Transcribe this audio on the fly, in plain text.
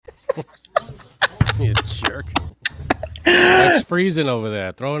You jerk. It's freezing over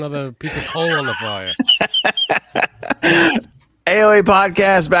there. Throw another piece of coal on the fire. AOA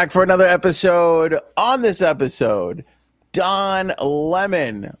podcast back for another episode. On this episode, Don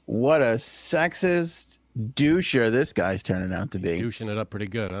Lemon. What a sexist doucher this guy's turning out to be. Douching it up pretty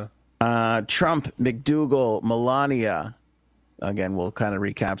good, huh? Trump, McDougal, Melania. Again, we'll kind of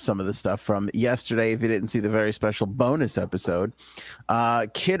recap some of the stuff from yesterday if you didn't see the very special bonus episode.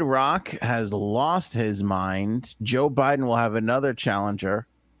 Kid Rock has lost his mind. Joe Biden will have another challenger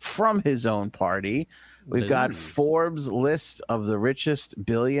from his own party. We've got Forbes' list of the richest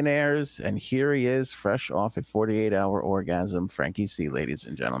billionaires, and here he is, fresh off a 48-hour orgasm. Frankie C., ladies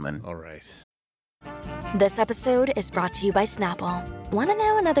and gentlemen. All right. This episode is brought to you by Snapple. Want to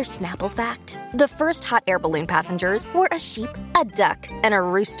know another Snapple fact? The first hot air balloon passengers were a sheep, a duck, and a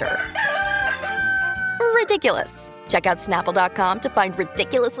rooster. Ridiculous. Check out Snapple.com to find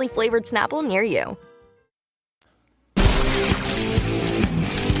ridiculously flavored Snapple near you.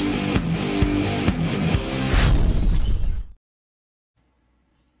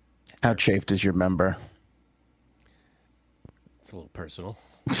 How chafed is your member? It's a little personal.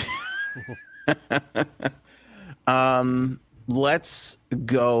 Let's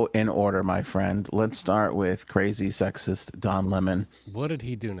go in order, my friend. Let's start with crazy sexist Don Lemon. What did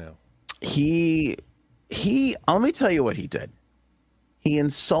he do now? He let me tell you what he did. He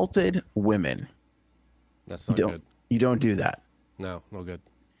insulted women. That's not good. You don't do that. No good.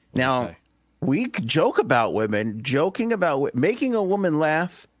 Now, we joke about women, joking about making a woman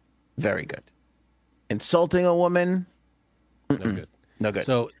laugh, very good. Insulting a woman, no good. No good.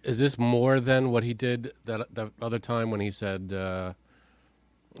 So is this more than what he did that other time when he said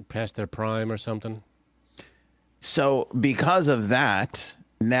past their prime or something? So because of that,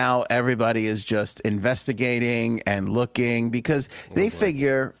 now everybody is just investigating and looking because they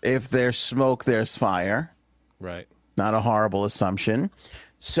figure if there's smoke, there's fire. Right. Not a horrible assumption.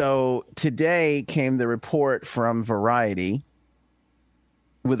 So today came the report from Variety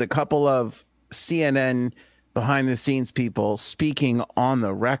with a couple of CNN behind the scenes people speaking on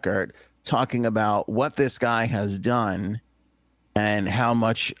the record, talking about what this guy has done and how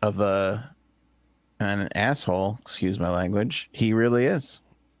much of an asshole, excuse my language, he really is.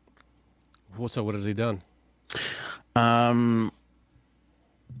 So what has he done?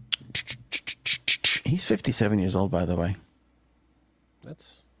 He's 57 years old, by the way.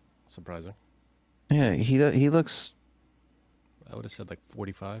 That's surprising. Yeah, he looks... I would have said like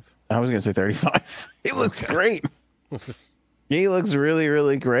 45. I was going to say 35. He looks great. He looks really,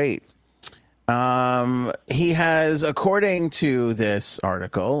 really great. He has, according to this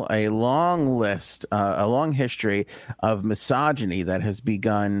article, a long list, a long history of misogyny that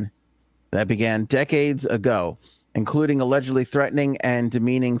began decades ago, including allegedly threatening and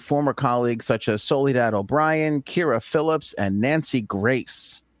demeaning former colleagues such as Soledad O'Brien, Kira Phillips, and Nancy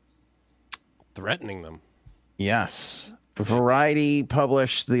Grace. Threatening them? Yes. Variety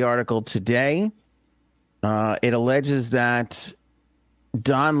published the article today. It alleges that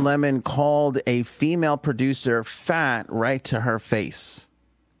Don Lemon called a female producer fat right to her face.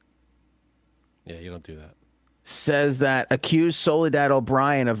 Yeah, you don't do that. Says that accused Soledad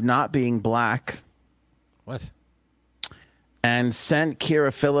O'Brien of not being black. What? And sent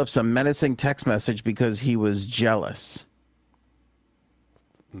Kira Phillips a menacing text message because he was jealous.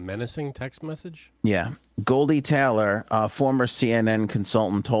 Menacing text message? Yeah. Goldie Taylor, a former CNN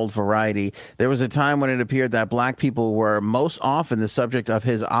consultant, told Variety, there was a time when it appeared that black people were most often the subject of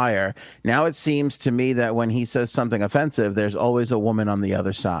his ire. Now it seems to me that when he says something offensive, there's always a woman on the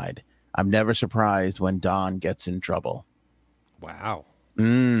other side. I'm never surprised when Don gets in trouble. Wow.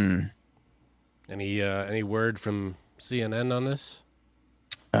 Any word from CNN on this?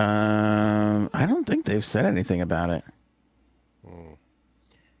 I don't think they've said anything about it.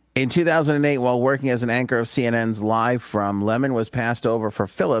 In 2008, while working as an anchor of CNN's Live From, Lemon was passed over for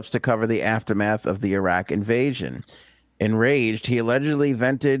Phillips to cover the aftermath of the Iraq invasion. Enraged, he allegedly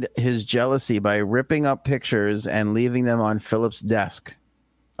vented his jealousy by ripping up pictures and leaving them on Phillips' desk,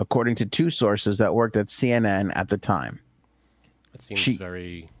 according to two sources that worked at CNN at the time. That seems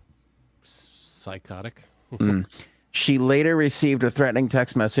very psychotic. She later received a threatening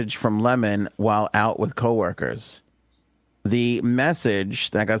text message from Lemon while out with coworkers. The message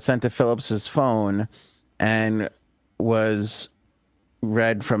that got sent to Phillips's phone and was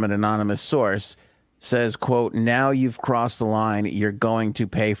read from an anonymous source says, quote, now you've crossed the line. You're going to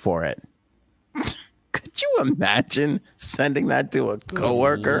pay for it. Could you imagine sending that to a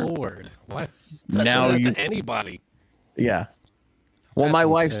coworker? Good Lord. What? Now to anybody. Yeah. Well, That's my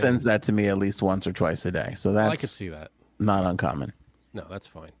wife insane. sends that to me at least once or twice a day. So that's I could see that. Not uncommon. No, that's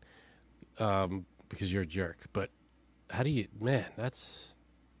fine. Because you're a jerk. But how do you, man? That's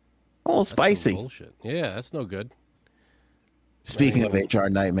some Spicy. bullshit. Yeah, that's no good. Speaking of HR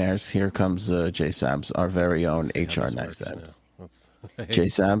nightmares, here comes Jay Sabs, our very own HR nice. Jay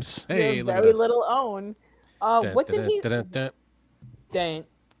Sabs. Hey, Your look very at us. little own. What did he?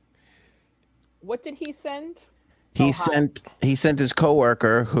 What did he send? He sent his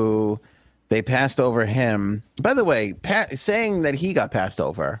coworker who they passed over him. By the way, saying that he got passed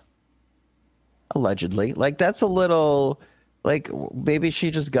over, allegedly. Like, that's a little, like, maybe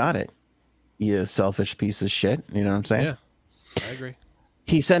she just got it. You selfish piece of shit. You know what I'm saying? Yeah, I agree.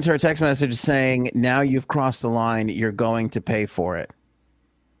 He sent her a text message saying, "Now you've crossed the line. You're going to pay for it."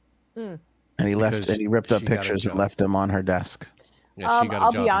 And he left, and he ripped up pictures and left them on her desk. Yeah, she got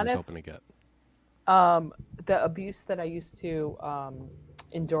a job he was hoping to get. The abuse that I used to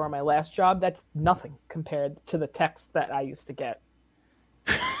endure on my last job, that's nothing compared to the text that I used to get.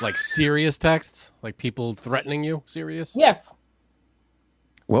 Like serious texts? Like people threatening you? Serious? Yes.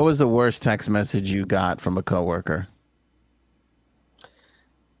 What was the worst text message you got from a coworker?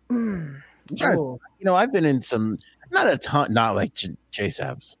 You know, I've been in some, not a ton, not like Jay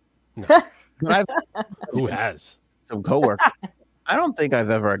Sabs. No. But who has? Some coworkers. I don't think I've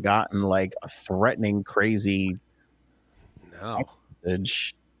ever gotten like a threatening, crazy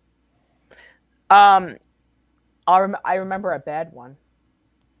message. I remember a bad one.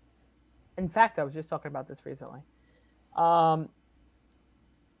 In fact, I was just talking about this recently.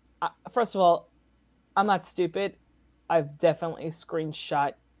 First of all, I'm not stupid. I've definitely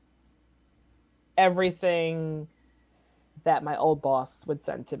screenshot everything that my old boss would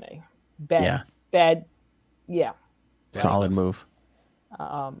send to me. Bad. Yeah. Solid move.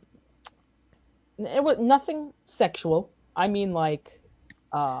 It was nothing sexual. I mean, like,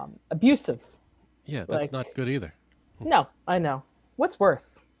 abusive. Yeah, that's not good either. No, I know. What's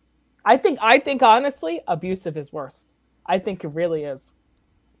worse? I think honestly, abusive is worst. I think it really is.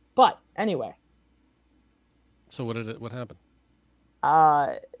 But anyway. So what happened?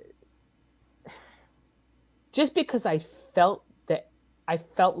 Just because I felt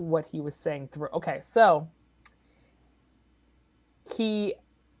what he was saying through. Okay, so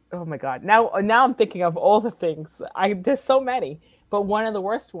oh my God. Now I'm thinking of all the things. There's so many, but one of the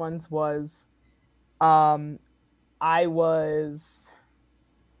worst ones was okay.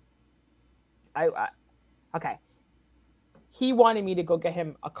 He wanted me to go get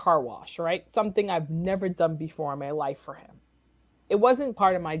him a car wash, right? Something I've never done before in my life for him. It wasn't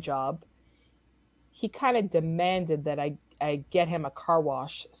part of my job. He kind of demanded that I get him a car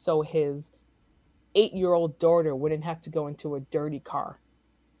wash so his 8-year-old daughter wouldn't have to go into a dirty car.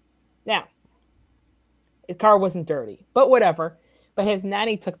 Now, his car wasn't dirty, but whatever. But his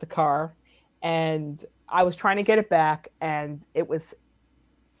nanny took the car, and I was trying to get it back, and it was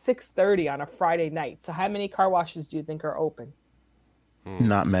 6:30 on a Friday night. So how many car washes do you think are open?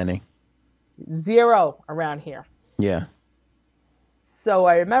 Not many. 0 around here. Yeah. So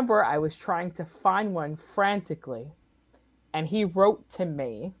I remember I was trying to find one frantically, and he wrote to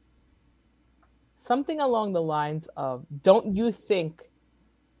me something along the lines of, don't you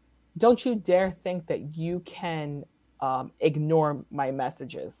dare think that you can ignore my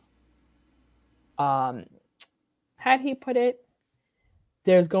messages. Had he put it,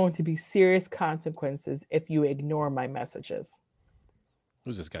 there's going to be serious consequences if you ignore my messages.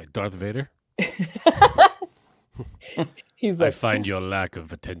 Who's this guy? Darth Vader? He's like, I find your lack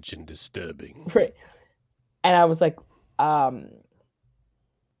of attention disturbing. Right. And I was like, I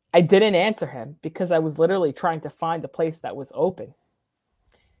didn't answer him because I was literally trying to find a place that was open,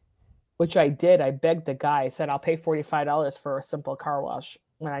 which I did. I begged the guy. I said, I'll pay $45 for a simple car wash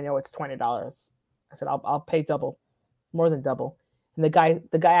when I know it's $20. I said, I'll pay double, more than double. And the guy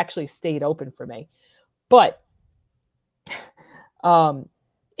actually stayed open for me. But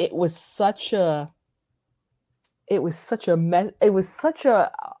it was such a mess. It was such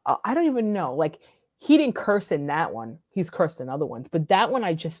a, I don't even know. Like, he didn't curse in that one. He's cursed in other ones. But that one,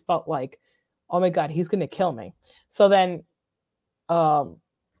 I just felt like, oh my God, he's going to kill me. So then, by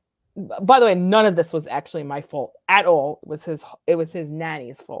the way, none of this was actually my fault at all. It was his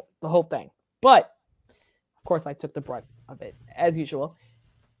nanny's fault, the whole thing. But of course, I took the brunt of it, as usual.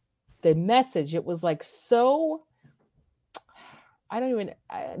 The message, it was like so,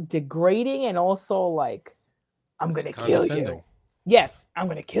 degrading, and also like, I'm going to kill you. Yes, I'm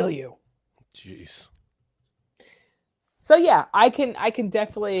going to kill you. Jeez. So yeah, I can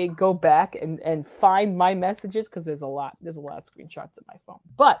definitely go back and find my messages because there's a lot of screenshots in my phone.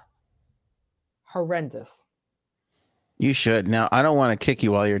 But horrendous. You should. Now, I don't want to kick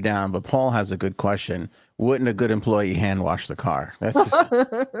you while you're down, but Paul has a good question. Wouldn't a good employee hand wash the car? That's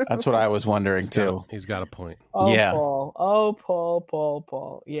what I was wondering too. He's got a point. Oh, Yeah. Paul. Oh,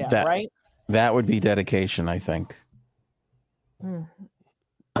 Paul. Yeah, right? That would be dedication, I think. Then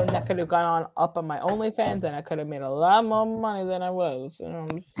that could have gone up on my OnlyFans, and I could have made a lot more money than I was. You know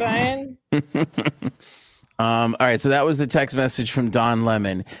what I'm saying? All right, so that was the text message from Don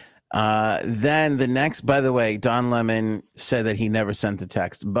Lemon. Then the next, by the way, Don Lemon said that he never sent the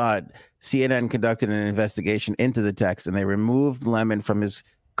text, but CNN conducted an investigation into the text, and they removed Lemon from his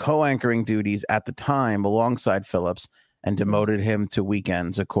co-anchoring duties at the time alongside Phillips and demoted him to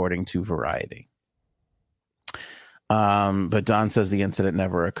weekends, according to Variety. But Don says the incident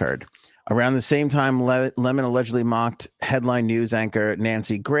never occurred. Around the same time, Lemon allegedly mocked headline news anchor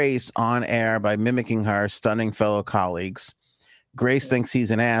Nancy Grace on air by mimicking her, stunning fellow colleagues. Grace thinks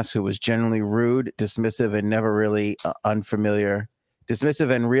he's an ass who was generally rude, dismissive, and really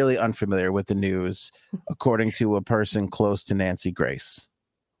unfamiliar with the news, according to a person close to Nancy Grace.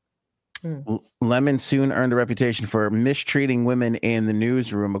 Lemon soon earned a reputation for mistreating women in the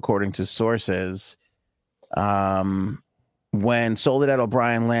newsroom, according to sources. When Soledad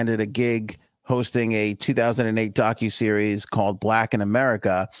O'Brien landed a gig hosting a 2008 docuseries called Black in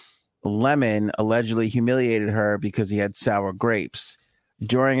America, Lemon allegedly humiliated her because he had sour grapes.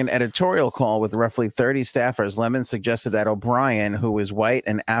 During an editorial call with roughly 30 staffers, Lemon suggested that O'Brien, who is white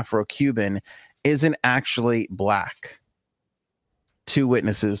and Afro-Cuban, isn't actually black. Two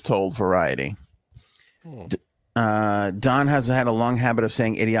witnesses told Variety. Don has had a long habit of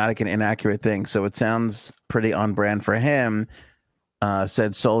saying idiotic and inaccurate things, so it sounds pretty on brand for him,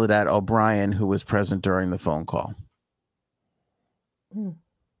 said Soledad O'Brien, who was present during the phone call.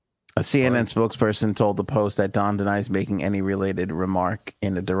 A CNN spokesperson told the Post that Don denies making any related remark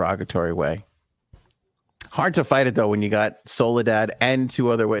in a derogatory way. Hard to fight it, though, when you got Soledad and two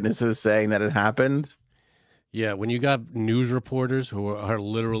other witnesses saying that it happened. Yeah, when you got news reporters who are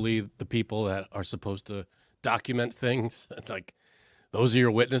literally the people that are supposed to document things, like those are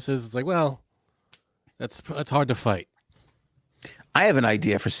your witnesses. It's like, well, that's hard to fight. I have an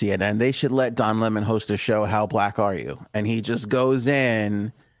idea for CNN. They should let Don Lemon host a show, How Black Are You? And he just goes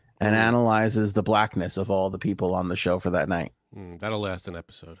in and analyzes the blackness of all the people on the show for that night. That'll last an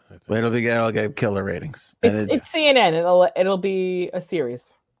episode, I think. It'll get killer ratings. It's CNN. It'll be a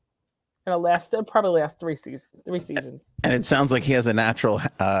series. It'll probably last 3 seasons. And it sounds like he has a natural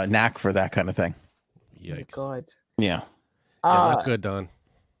knack for that kind of thing. Yikes. Oh, God. Yeah. Not good, Don.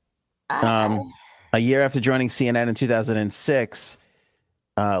 A year after joining CNN in 2006,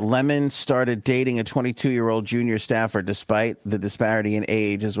 Lemon started dating a 22-year-old junior staffer despite the disparity in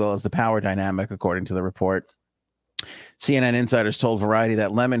age as well as the power dynamic, according to the report. CNN insiders told Variety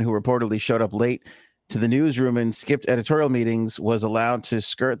that Lemon, who reportedly showed up late to the newsroom and skipped editorial meetings, was allowed to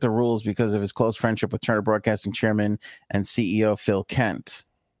skirt the rules because of his close friendship with Turner Broadcasting chairman and CEO Phil Kent.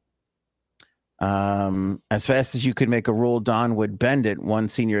 As fast as you could make a rule, Don would bend it, one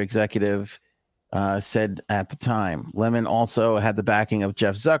senior executive said at the time. Lemon also had the backing of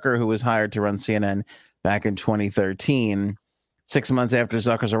Jeff Zucker, who was hired to run CNN back in 2013. 6 months after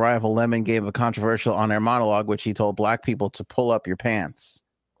Zucker's arrival, Lemon gave a controversial on-air monologue, which he told black people to pull up your pants.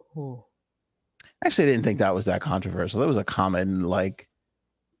 Ooh. Actually, I didn't think that was that controversial. That was a common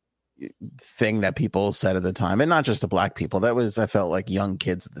thing that people said at the time, and not just to black people. I felt like young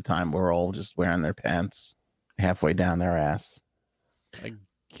kids at the time were all just wearing their pants halfway down their ass. I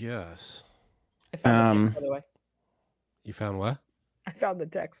guess. I found the text, by the way. You found what? I found the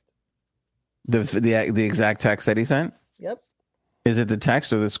text. The exact text that he sent? Yep. Is it the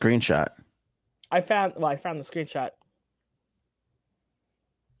text or the screenshot? I found the screenshot.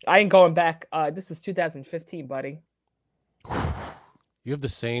 I ain't going back. This is 2015, buddy. You have the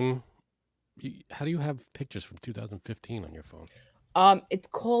same. How do you have pictures from 2015 on your phone? It's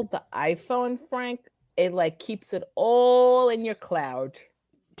called the iPhone, Frank. It keeps it all in your cloud.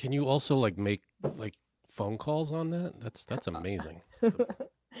 Can you also make phone calls on that? That's amazing.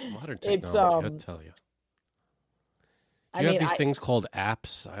 Modern technology, I tell you. Do you have these things called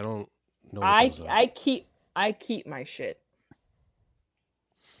apps? I don't know. I keep my shit.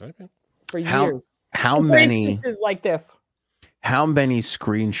 Okay. For years. How many instances like this? How many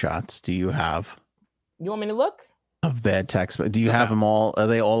screenshots do you have? You want me to look? Of bad text? Do you have them all? Are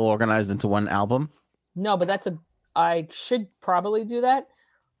they all organized into one album? No, but I should probably do that.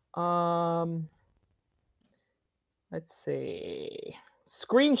 Let's see.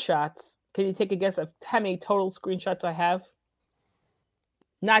 Screenshots. Can you take a guess of how many total screenshots I have?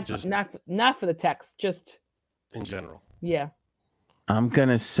 Not for the text, just in general. Yeah. I'm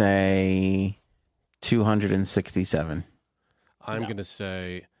gonna say 267. I'm going to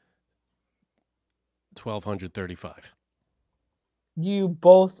say 1,235. You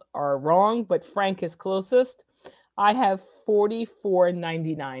both are wrong, but Frank is closest. I have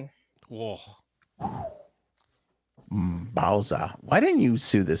 4,499. Whoa. Bowser. Why didn't you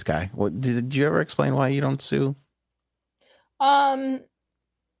sue this guy? What did you ever explain why you don't sue? I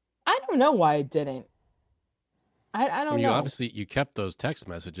don't know why I didn't. I don't know. You kept those text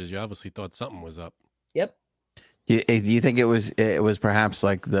messages. You obviously thought something was up. Yep. Do you think it was perhaps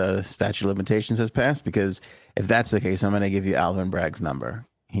like the statute of limitations has passed? Because if that's the case, I'm going to give you Alvin Bragg's number.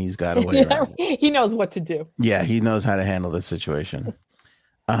 He's got a way around. He knows what to do. Yeah, he knows how to handle this situation.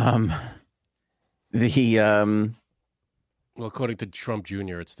 Well, according to Trump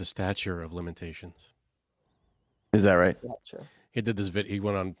Jr., it's the statute of limitations. Is that right? Not true. He did this video. He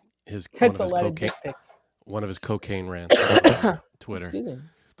went on one of his cocaine rants on Twitter. Excuse me.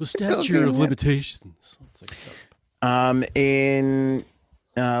 The statute of limitations. It's like,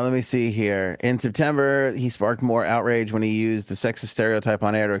 let me see here. In September, he sparked more outrage when he used the sexist stereotype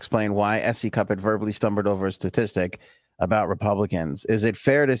on air to explain why SC Cup had verbally stumbled over a statistic about Republicans. Is it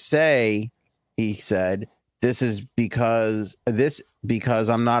fair to say, he said, this is because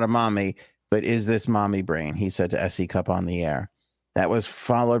I'm not a mommy, but is this mommy brain? He said to SC Cup on the air. That was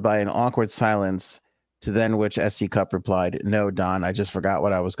followed by an awkward silence, to then which SC Cup replied, "No, Don, I just forgot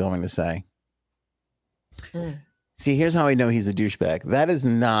what I was going to say." See, here's how I know he's a douchebag. That is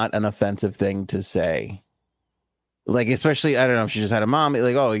not an offensive thing to say. Like, especially, I don't know if she just had a mommy,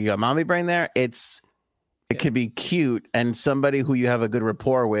 like, oh, you got mommy brain there? It could be cute, and somebody who you have a good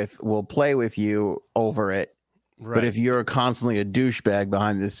rapport with will play with you over it. Right. But if you're constantly a douchebag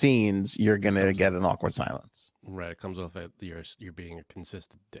behind the scenes, you're going to get an awkward silence. Right. It comes off that you're being a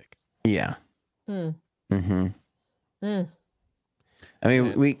consistent dick. Yeah. I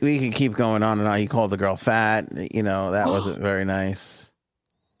mean, we could keep going on and on. He called the girl fat. You know, that wasn't very nice.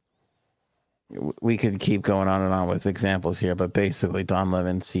 We could keep going on and on with examples here, but basically Don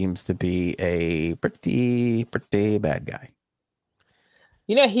Lemon seems to be a pretty bad guy.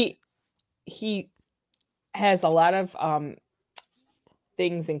 You know, he has a lot of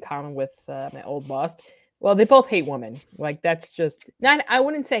things in common with my old boss. Well, they both hate women. Like, that's just not, I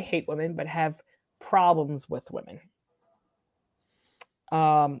wouldn't say hate women, but have problems with women.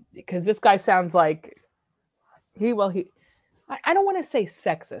 Because this guy sounds like I don't want to say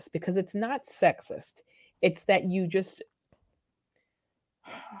sexist, because it's not sexist. It's that you just,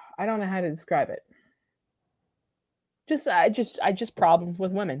 I don't know how to describe it. I just problems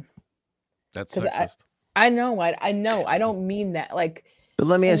with women. That's sexist. I know. I don't mean that. Like, but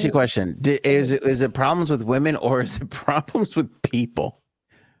let me ask you a question. Is it problems with women, or is it problems with people?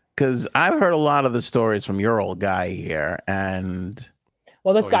 Because I've heard a lot of the stories from your old guy here, and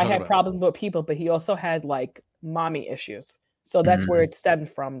well, this guy had problems with people, but he also had like mommy issues. So that's where it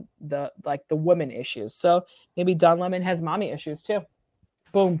stemmed from, the women issues. So maybe Don Lemon has mommy issues too.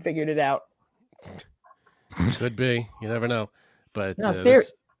 Boom, figured it out. Could be. You never know. But no,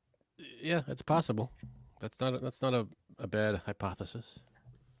 seriously. Yeah, it's possible. That's not a bad hypothesis.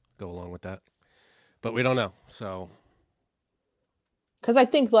 Go along with that. But we don't know. So, because I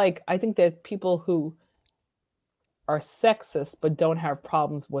think there's people who are sexist but don't have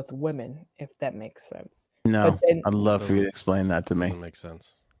problems with women, if that makes sense. No, I'd love for you to explain that to me. Doesn't make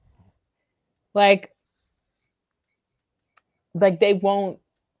sense. Like they'll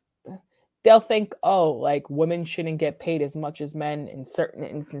think, oh, like women shouldn't get paid as much as men in certain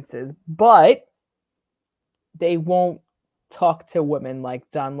instances, but they won't talk to women like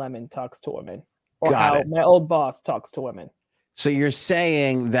Don Lemon talks to women, or how my old boss talks to women. So you're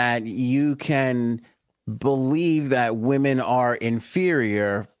saying that you can believe that women are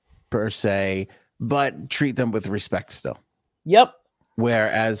inferior per se, but treat them with respect still. Yep.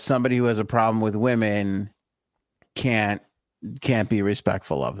 Whereas somebody who has a problem with women can't be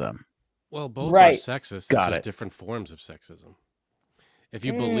respectful of them. Well, both are sexist. Got it's it. Just different forms of sexism. If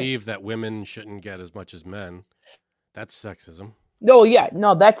you believe that women shouldn't get as much as men, that's sexism. No, yeah,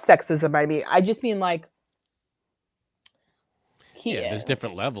 no, that's sexism. I mean, I just mean like. Yeah, there's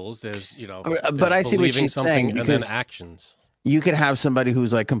different levels. There's, but I see what she's saying, and then actions. You could have somebody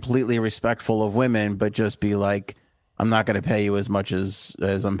who's like completely respectful of women, but just be like, I'm not going to pay you as much as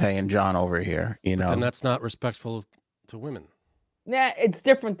I'm paying John over here. And that's not respectful to women. Nah, it's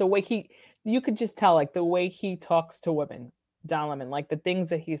different. The way you could just tell, like the way he talks to women, Don Lemon, like the things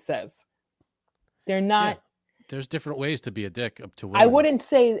that he says, they're not. Yeah. There's different ways to be a dick up to women. I wouldn't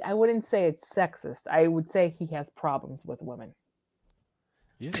say it's sexist. I would say he has problems with women.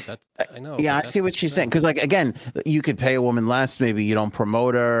 Yeah, I know. Yeah, I see what she's saying. Because, like, again, you could pay a woman less. Maybe you don't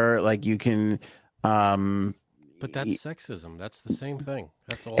promote her. Like, you can, But that's sexism. That's the same thing.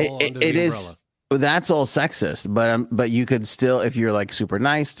 That's all under the it umbrella. Is. That's all sexist, but you could still, if you're like super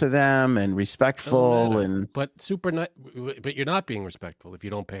nice to them and respectful but you're not being respectful if you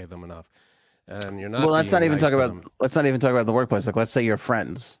don't pay them enough, and you're not. Well, let's not even talk about the workplace. Like, let's say you're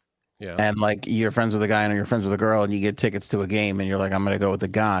friends, and like you're friends with a guy and you're friends with a girl, and you get tickets to a game, and you're like, I'm gonna go with the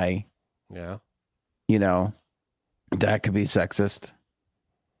guy. Yeah, that could be sexist.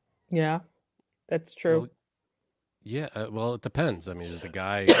 Yeah, that's true. Well, yeah, well, it depends. I mean, is the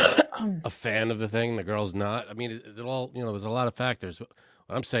guy a fan of the thing? The girl's not. I mean, it all, there's a lot of factors. What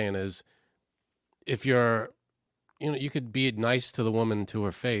I'm saying is, if you're, you could be nice to the woman to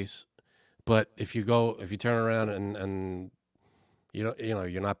her face, but if you turn around and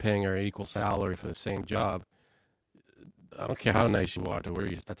you're not paying her an equal salary for the same job, I don't care how nice you are to her,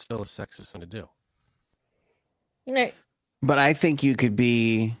 that's still a sexist thing to do. Right. But I think you could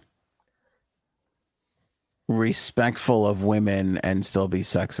be respectful of women and still be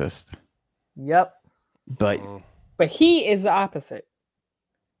sexist. Yep. But he is the opposite,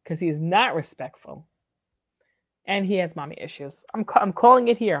 because he's not respectful, and he has mommy issues. I'm calling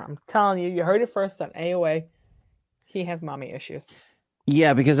it here. I'm telling you. You heard it first on AOA. He has mommy issues.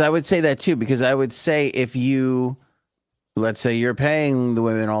 Yeah, because I would say that too. Because I would say if you, let's say you're paying the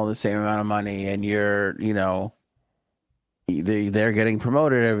women all the same amount of money, and you're, they're getting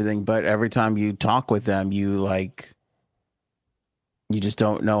promoted and everything, but every time you talk with them, you just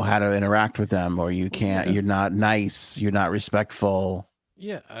don't know how to interact with them, or you can't, you're not nice, you're not respectful.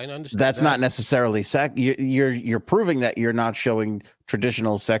 Yeah, I understand. That's not necessarily you're proving that you're not showing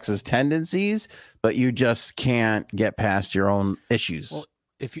traditional sexist tendencies, but you just can't get past your own issues.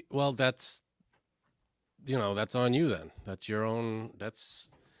 Well, that's that's on you then. That's your own. That's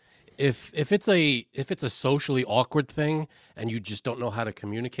if it's a socially awkward thing and you just don't know how to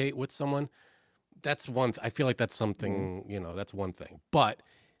communicate with someone, that's one. I feel like that's something. That's one thing. But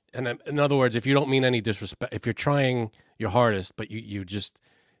in other words, if you don't mean any disrespect, if you're trying your hardest, but you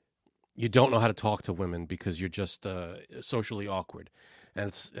don't know how to talk to women because you're just socially awkward,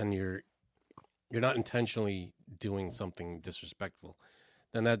 and you're not intentionally doing something disrespectful,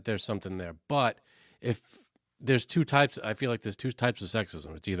 then there's something there. But if there's two types, I feel like there's two types of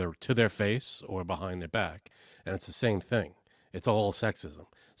sexism. It's either to their face or behind their back, and it's the same thing. It's all sexism.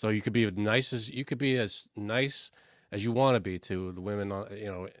 So you could be as nice as you want to be to the women,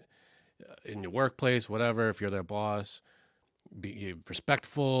 in your workplace, whatever. If you're their boss, be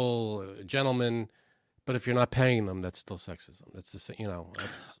respectful, gentleman. But if you're not paying them, that's still sexism. That's the same. All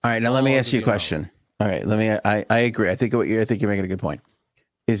right, now let me ask you a question. All right, I agree. I think you're making a good point.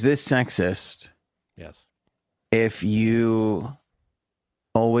 Is this sexist? Yes. If you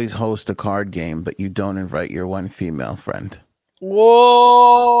always host a card game, but you don't invite your one female friend.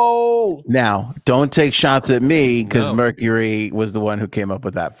 Whoa! Now, don't take shots at me, because Mercury was the one who came up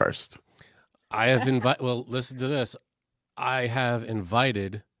with that first. I have well, listen to this. I have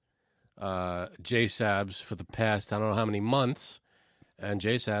invited J-Sabs for the past, I don't know how many months, and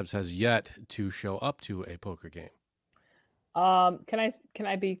J-Sabs has yet to show up to a poker game. Can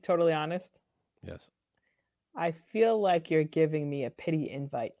I be totally honest? Yes. I feel like you're giving me a pity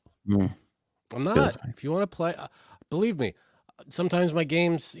invite. Mm. I'm not. If you want to play, believe me, sometimes my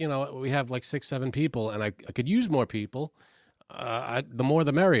games, we have like 6-7 people, and I could use more people. The more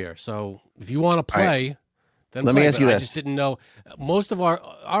the merrier. So if you want to play, then let me ask you this. I just didn't know. Most of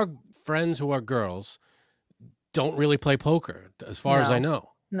our friends who are girls don't really play poker, as far as I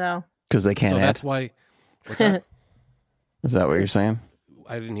know. No. Because they can't. So that's why. What's that? Is that what you're saying?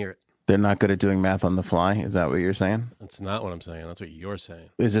 I didn't hear it. They're not good at doing math on the fly. Is that what you're saying? That's not what I'm saying. That's what you're saying.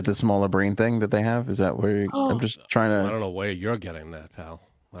 Is it the smaller brain thing that they have? Is that where I'm just trying to... I don't know where you're getting that, pal.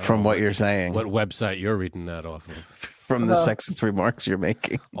 From what you're saying. What website you're reading that off of. From the sexist remarks you're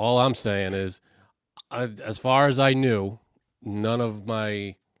making. All I'm saying is, as far as I knew, none of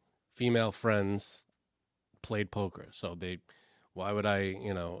my female friends played poker. So why would I,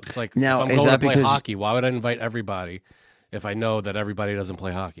 it's like, now, if I'm going to play hockey, why would I invite everybody if I know that everybody doesn't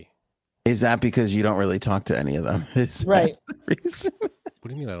play hockey? Is that because you don't really talk to any of them? Right. What do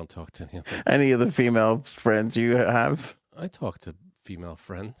you mean I don't talk to any of them? Any of the female friends you have? I talk to female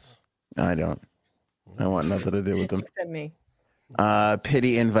friends. I don't. I want nothing to do with them. Except me.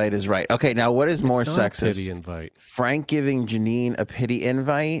 Pity invite is right. Okay, now what is more sexist? Pity invite. Frank giving Janine a pity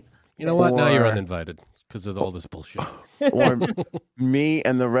invite? You know what? Now you're uninvited because of all this bullshit. Or me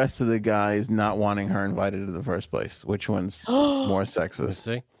and the rest of the guys not wanting her invited in the first place. Which one's more sexist? Let's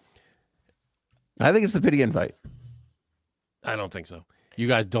see. I think it's the pity invite. I don't think so. You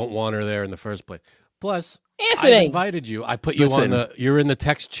guys don't want her there in the first place. Plus, Anthony. I invited you. I put you you're in the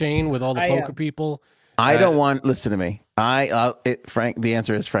text chain with all the poker people. I don't want. Listen to me. Frank. The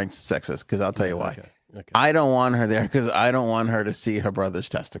answer is Frank's sexist because I'll tell you why. Okay. I don't want her there because I don't want her to see her brother's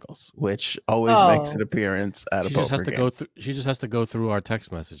testicles, which always makes an appearance at a poker game. She just has to go through our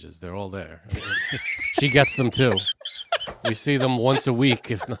text messages. They're all there. She gets them too. We see them once a week.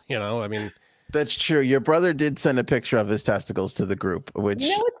 If you know, I mean, that's true. Your brother did send a picture of his testicles to the group, which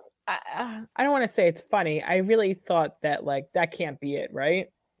I don't want to say it's funny. I really thought that like that can't be it, right?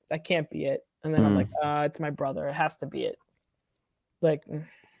 That can't be it. And then I'm like, it's my brother. It has to be it. Like.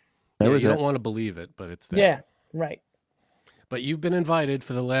 You don't want to believe it, but it's there. Yeah, right. But you've been invited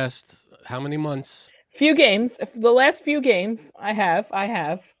for the last how many months? Few games. For the last few games, I have.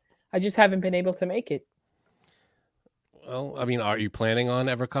 I just haven't been able to make it. Well, I mean, are you planning on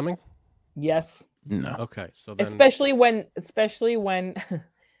ever coming? Yes. No. Okay, so then... especially when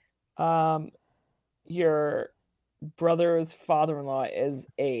your brother's father-in-law is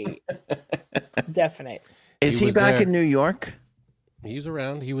a definite. Is he back in New York? He's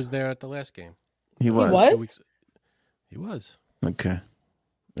around. He was there at the last game. He was? He was. Okay.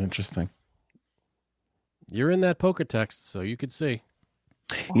 Interesting. You're in that poker text, so you could see.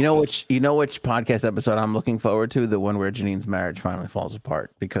 You know which podcast episode I'm looking forward to? The one where Janine's marriage finally falls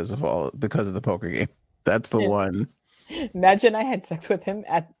apart because of the poker game. That's the one. Imagine I had sex with him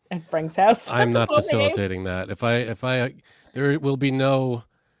at Frank's house. I'm not facilitating that. If I there will be no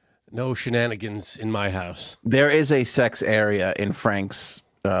shenanigans in my house. There is a sex area in Frank's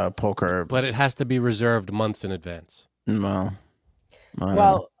poker, but it has to be reserved months in advance. Well,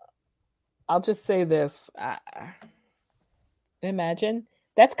 I'll just say this: imagine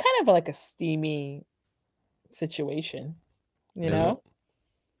that's kind of like a steamy situation, you know?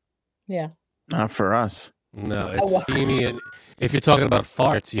 Yeah. Not for us. No, it's steamy, and if you're talking about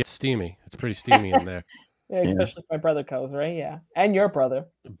farts, it's steamy. It's pretty steamy in there. Yeah, especially if my brother goes, right? Yeah. And your brother.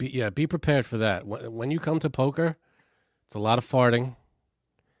 Be prepared for that. When you come to poker, it's a lot of farting.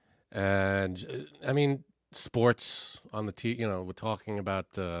 And, I mean, sports on the tee, we're talking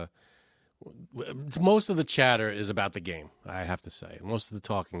about... most of the chatter is about the game, I have to say. Most of the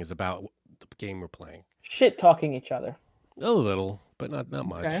talking is about the game we're playing. Shit talking each other. A little, but not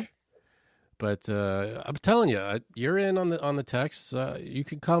much. Okay. But I'm telling you, you're in on the texts. You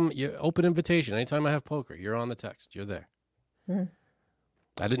can come. Open invitation. Anytime I have poker, you're on the text. You're there. Mm-hmm.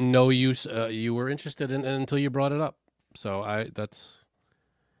 I didn't know you were interested in it until you brought it up. So that's,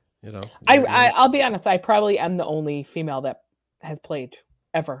 I'll be honest. I probably am the only female that has played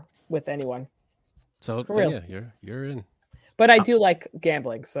ever with anyone. So yeah, you're in. But I do like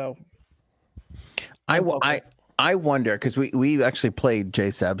gambling. So I wonder, because we actually played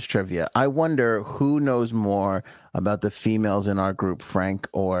J-Sab's trivia. I wonder who knows more about the females in our group, Frank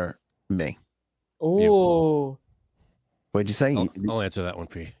or me. Ooh. What'd you say? I'll answer that one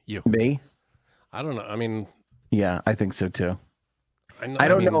for you. Me? I don't know. I mean... Yeah, I think so too. I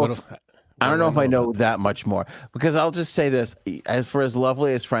don't know if I know that much more. Because I'll just say this. As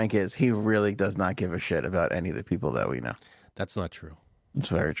lovely as Frank is, he really does not give a shit about any of the people that we know. That's not true. It's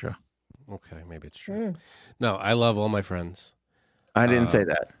very true. Okay, maybe it's true. No, I love all my friends. I didn't say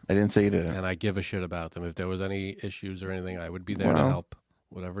that. I didn't say you didn't. And I give a shit about them. If there was any issues or anything, I would be there to help.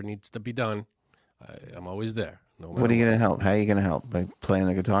 Whatever needs to be done, I'm always there. What are you going to help? How are you going to help? By playing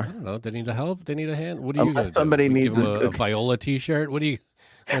the guitar? I don't know. They need a help. They need a hand. What are you going to do? Somebody needs a Viola T-shirt. What do you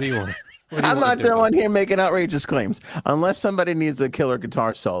want? I'm not the one here making outrageous claims. Unless somebody needs a killer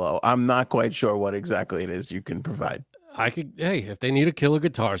guitar solo, I'm not quite sure what exactly it is you can provide. Hey, if they need a killer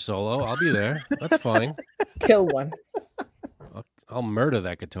guitar solo, I'll be there. That's fine. Kill one. I'll murder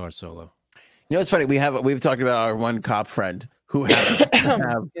that guitar solo. It's funny. We've talked about our one cop friend who happens to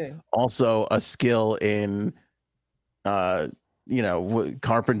have also a skill in,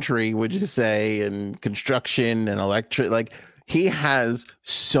 carpentry, would you say, and construction and electric. Like, he has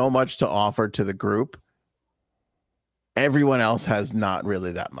so much to offer to the group. Everyone else has not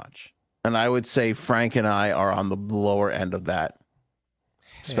really that much. And I would say Frank and I are on the lower end of that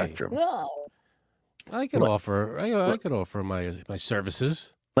spectrum. No. I could offer my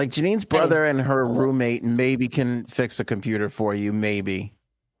services. Like Janine's brother and her roommate maybe can fix a computer for you, maybe.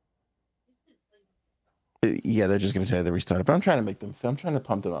 Yeah, they're just going to say they restarted. But I'm trying to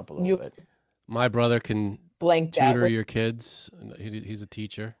pump them up a little bit. My brother can tutor your kids. He's a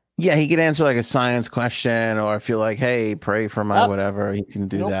teacher. Yeah, he can answer like a science question, or if you're like, hey, pray for my whatever, he can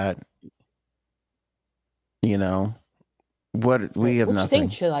do that. What we have nothing. Which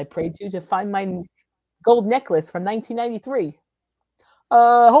saint should I pray to find my gold necklace from 1993?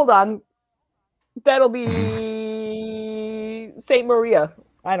 Hold on. That'll be Saint Maria.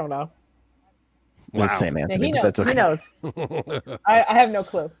 I don't know. Wow. That's Saint Anthony. Yeah, that's okay. He knows. I have no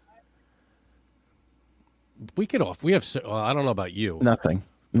clue. We could off. We have. Well, I don't know about you. Nothing.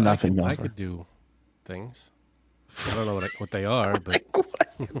 I could do things. I don't know what they are, but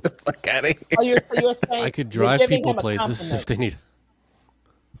get the fuck out of here. Oh, you're saying I could drive people places if they need.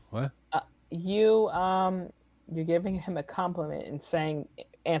 What? You're giving him a compliment and saying,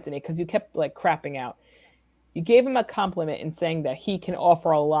 Anthony, because you kept like crapping out. You gave him a compliment in saying that he can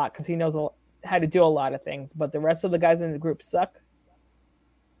offer a lot because he knows how to do a lot of things, but the rest of the guys in the group suck.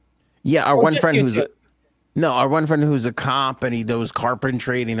 Yeah, our one friend who's a cop and he knows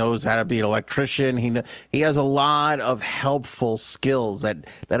carpentry and he knows how to be an electrician. He has a lot of helpful skills that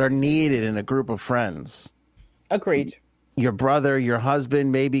are needed in a group of friends. Agreed. Your brother, your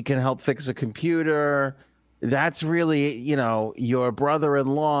husband maybe can help fix a computer. That's really, your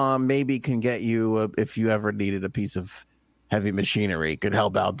brother-in-law maybe can get you, if you ever needed a piece of heavy machinery, could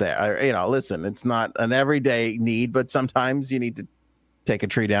help out there. Listen, it's not an everyday need, but sometimes you need to take a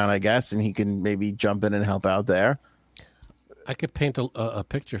tree down, I guess, and he can maybe jump in and help out there. I could paint a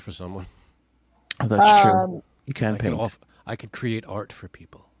picture for someone. Oh, that's true. You can paint. I could create art for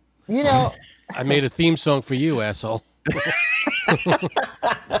people. I made a theme song for you, asshole.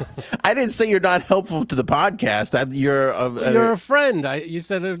 I didn't say you're not helpful to the podcast. That you're a friend. You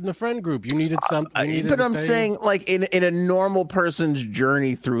said in the friend group you needed something. But I'm saying, like in a normal person's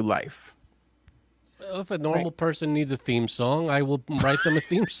journey through life. Well, if a normal person needs a theme song, I will write them a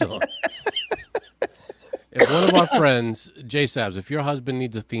theme song. If one of our friends, J Sabs, if your husband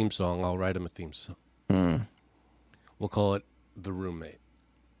needs a theme song, I'll write him a theme song. We'll call it The Roommate.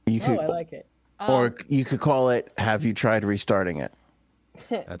 I like it. Or you could call it, Have You Tried Restarting It?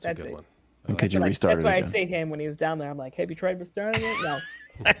 That's a good one. And could you restart it? That's why I say to him when he was down there, I'm like, have you tried restarting it? No.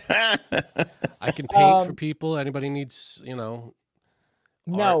 I can paint for people. Anybody needs, no,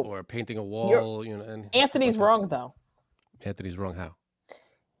 art or painting a wall. And Anthony's wrong, though. Anthony's wrong how?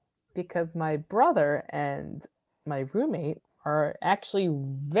 Because my brother and my roommate are actually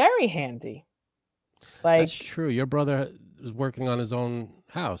very handy. That's true. Your brother is working on his own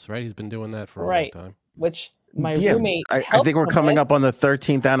house, right? He's been doing that for a long time. Which my roommate. I think we're coming up on the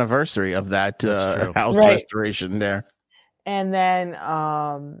 13th anniversary of that house restoration there. And then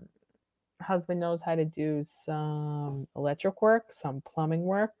husband knows how to do some electric work, some plumbing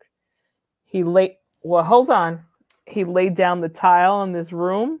work. Hold on. He laid down the tile in this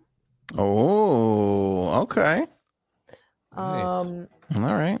room. Oh, okay. Nice. All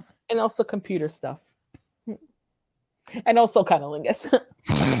right. And also computer stuff. And also cunnilingus.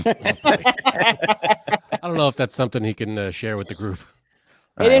 I don't know if that's something he can share with the group.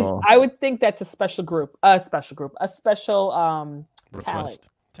 It is. I would think that's a special talent.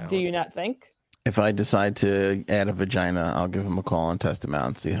 Do you not think? If I decide to add a vagina, I'll give him a call and test him out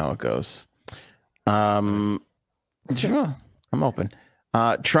and see how it goes. Sure, I'm open.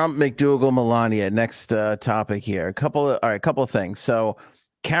 Trump, McDougal, Melania. Next topic here. A couple of things. So,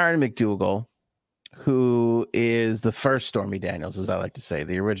 Karen McDougal, who is the first Stormy Daniels, as I like to say,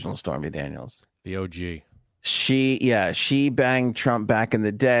 the original Stormy Daniels, the OG. She banged Trump back in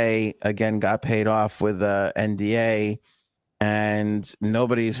the day. Again, got paid off with a NDA, and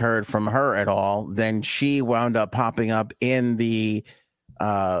nobody's heard from her at all. Then she wound up popping up in the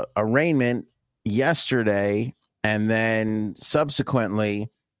arraignment yesterday, and then subsequently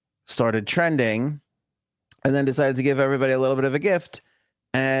started trending, and then decided to give everybody a little bit of a gift.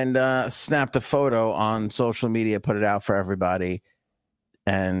 And snapped a photo on social media, put it out for everybody,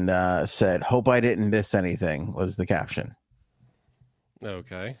 and said, "Hope I didn't miss anything," was the caption.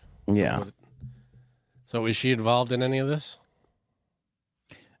 Okay. Yeah. So is she involved in any of this?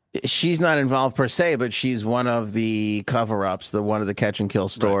 She's not involved per se, but she's one of the cover-ups, one of the catch and kill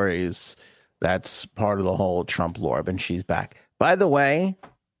stories. Right. That's part of the whole Trump lore, and she's back. By the way,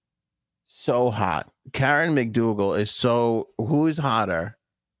 so hot. Karen McDougal is so... Who's hotter?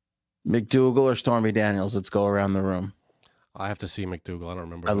 McDougal or Stormy Daniels? Let's go around the room. I have to see McDougal. I don't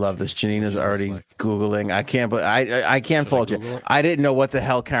remember. I love this. Janina's already Googling. I can't fault you. I didn't know what the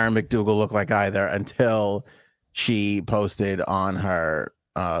hell Karen McDougal looked like either until she posted on her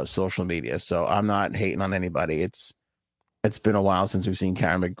social media. So I'm not hating on anybody. It's been a while since we've seen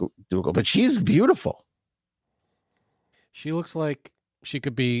Karen McDougal, but she's beautiful. She looks like she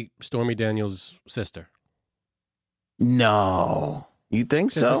could be Stormy Daniels' sister. No. You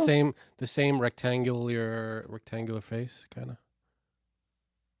think so? The same rectangular face, kind of.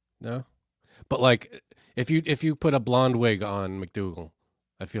 No, but like if you put a blonde wig on McDougal,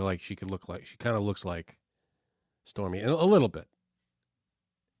 I feel like she kind of looks like Stormy, a little bit,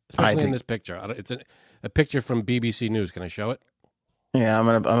 especially in this picture. It's a picture from BBC News. Can I show it? Yeah, I'm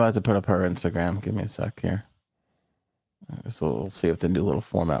about to put up her Instagram. Give me a sec here. So we'll see if the new little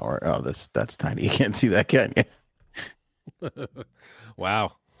format or that's tiny. You can't see that, can you?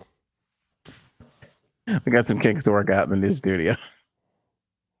 Wow. We got some kinks to work out in the new studio.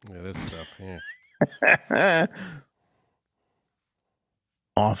 Yeah, this stuff. Yeah.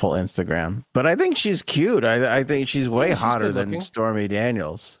 Awful Instagram, but I think she's cute. I think she's way hotter than Stormy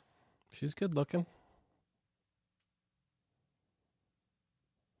Daniels. She's good looking.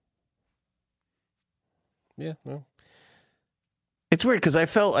 Yeah, well. It's weird because I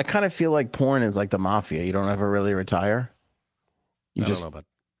kind of feel like porn is like the mafia. You don't ever really retire. I don't know about.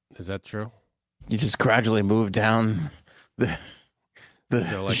 Is that true? You just gradually move down the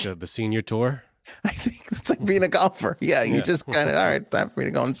the senior tour. I think it's like being a golfer. Yeah, you just kind of all right. Time for me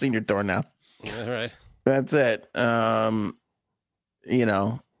to go on senior tour now. All right, that's it. You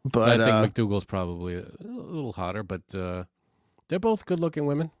know, but I think McDougal's probably a little hotter, but they're both good-looking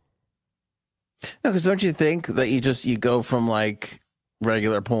women. No, because don't you think that you go from like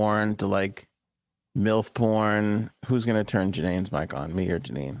regular porn to like MILF porn? Who's gonna turn Janine's mic on? Me or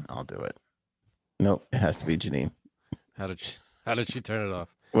Janine? I'll do it. Nope, it has to be Janine. How did she turn it off?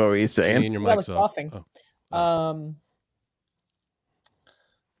 What were you saying? Janine, your mic's off.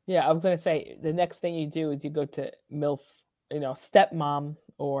 Yeah, I was gonna say the next thing you do is you go to MILF, stepmom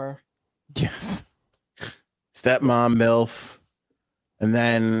or yes, stepmom, MILF, and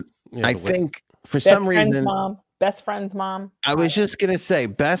then I think for some reason, best friend's mom. I was just gonna say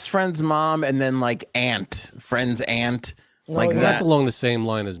best friend's mom, and then like friend's aunt, like that. That's along the same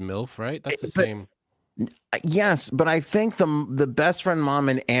line as MILF, right? That's the same. Yes, but I think the best friend mom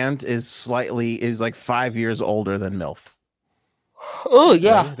and aunt is like 5 years older than MILF. Oh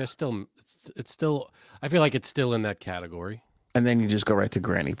yeah, they're still. It's still. I feel like it's still in that category. And then you just go right to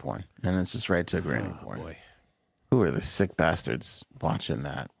granny porn, and it's just right to granny porn. Boy. Who are the sick bastards watching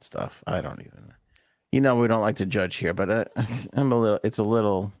that stuff? I don't even. We don't like to judge here, but I'm a little. It's a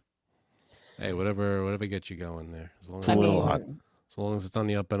little. Hey, whatever gets you going there. As long as it's a little hot. As long as it's on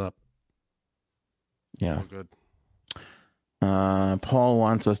the up and up. Yeah. Good. Paul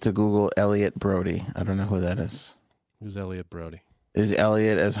wants us to Google Elliot Brody. I don't know who that is. Who's Elliot Brody? Is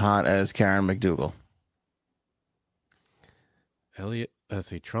Elliot as hot as Karen McDougal? Elliot, let's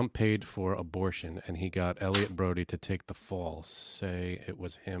see. Trump paid for abortion, and he got Elliot Brody to take the fall. Say it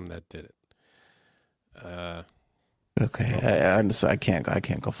was him that did it. Okay, I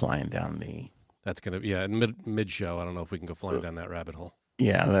can't go flying down the. That's gonna mid show. I don't know if we can go flying down that rabbit hole.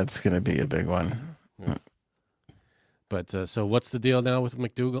 Yeah, that's gonna be a big one. Yeah. But so what's the deal now with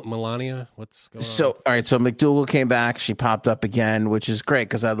McDougal, Melania? What's going on? All right. So McDougal came back. She popped up again, which is great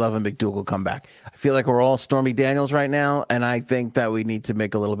because I love a McDougal come back. I feel like we're all Stormy Daniels right now, and I think that we need to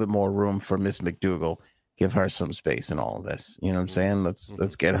make a little bit more room for Miss McDougal. Give her some space in all of this. You know what I'm saying?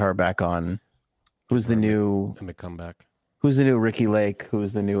 Let's get her back on. Who's the new comeback? Who's the new Ricky Lake?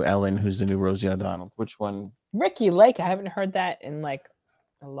 Who's the new Ellen? Who's the new Rosie O'Donnell? Which one? Ricky Lake. I haven't heard that in like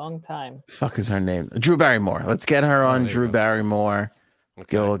a long time. Fuck is her name? Drew Barrymore. Let's get her on Drew Barrymore.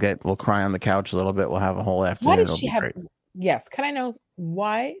 Okay. We'll cry on the couch a little bit. We'll have a whole afternoon. Why does she have? Yes. Can I know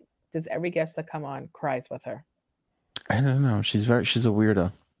why does every guest that come on cries with her? I don't know. She's a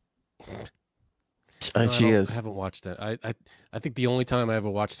weirdo. She is. I haven't watched it. I think the only time I ever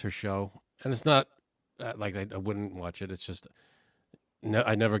watched her show, and it's not like I wouldn't watch it. It's just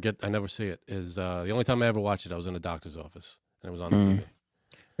I never see it. Is the only time I ever watched it? I was in a doctor's office and it was on the TV.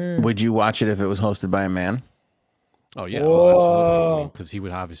 Would you watch it if it was hosted by a man? Oh yeah, absolutely. Because he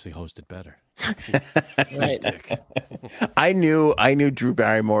would obviously host it better. Right. I knew Drew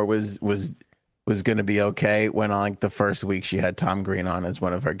Barrymore was going to be okay when on like the first week she had Tom Green on as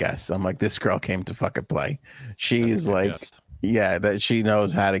one of her guests. I'm like, this girl came to fucking play. She's like, yeah, that she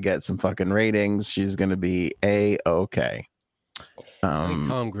knows how to get some fucking ratings. She's going to be A-okay. I think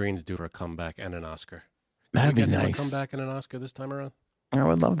Tom Green's due for a comeback and an Oscar. That'd be nice. A comeback and an Oscar this time around. I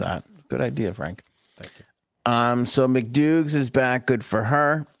would love that. Good idea, Frank. Thank you. So McDougal's is back. Good for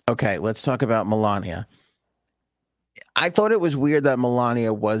her. Okay, let's talk about Melania. I thought it was weird that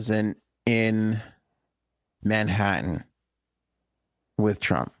Melania wasn't in Manhattan with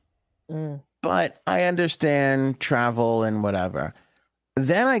Trump. But I understand travel and whatever.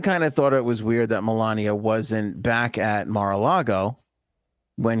 Then I kind of thought it was weird that Melania wasn't back at Mar-a-Lago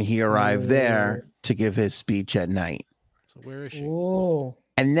when he arrived there to give his speech at night. So where is she? Whoa.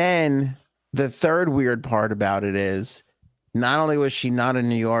 And then the third weird part about it is not only was she not in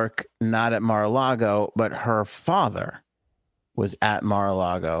New York, not at Mar-a-Lago, but her father was at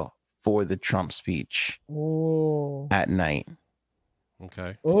Mar-a-Lago for the Trump speech at night.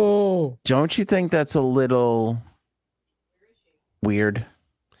 Okay. Oh, don't you think that's a little weird?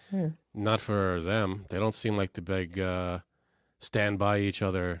 Not for them. They don't seem like the big stand by each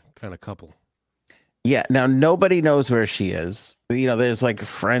other kind of couple. Yeah. Now, nobody knows where she is. There's like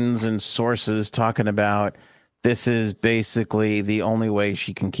friends and sources talking about this is basically the only way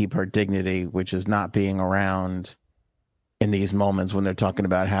she can keep her dignity, which is not being around in these moments when they're talking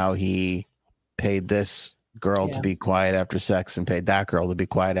about how he paid this girl to be quiet after sex and paid that girl to be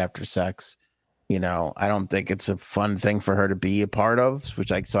quiet after sex. I don't think it's a fun thing for her to be a part of,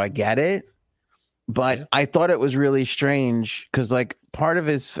 so I get it. But I thought it was really strange because like part of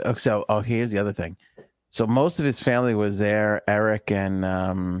his, here's the other thing. So most of his family was there. Eric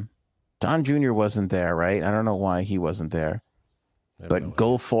and Don Jr. wasn't there, right? I don't know why he wasn't there. But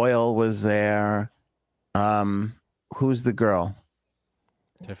Guilfoyle was there. Who's the girl?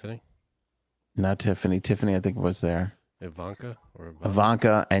 Tiffany? Not Tiffany. Tiffany, I think, was there. Ivanka?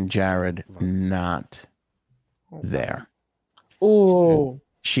 Ivanka and Jared not there. Ooh.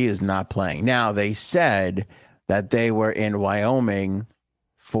 She is not playing. Now, they said that they were in Wyoming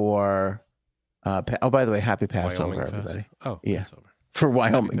for... by the way, happy Passover, everybody. Oh, yeah. Passover. For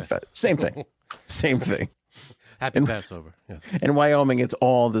Wyoming. Same thing. Same thing. Happy Passover. Yes. In Wyoming, it's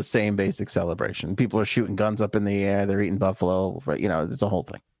all the same basic celebration. People are shooting guns up in the air. They're eating buffalo. It's a whole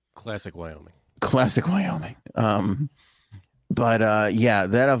thing. Classic Wyoming. Classic Wyoming. But yeah,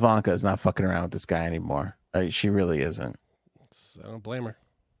 that Ivanka is not fucking around with this guy anymore. She really isn't. I don't blame her.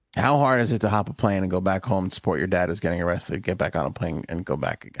 How hard is it to hop a plane and go back home and support your dad who's getting arrested, get back on a plane and go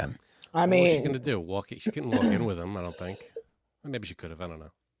back again? I mean, what's she going to do? She couldn't walk in with him, I don't think. Maybe she could have. I don't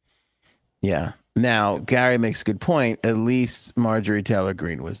know. Yeah. Now, Gary makes a good point. At least Marjorie Taylor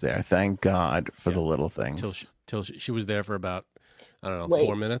Greene was there. Thank God for the little things. Till she was there for about, I don't know,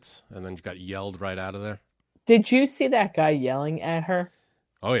 4 minutes, and then she got yelled right out of there. Did you see that guy yelling at her?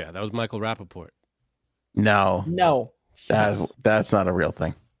 Oh, yeah. That was Michael Rappaport. No. That's not a real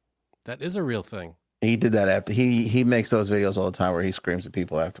thing. That is a real thing. He did that after. He makes those videos all the time where he screams at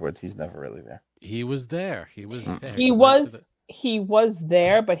people afterwards. He's never really there. He was there. He was there. He was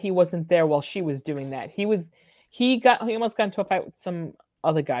there, but he wasn't there while she was doing that. He almost got into a fight with some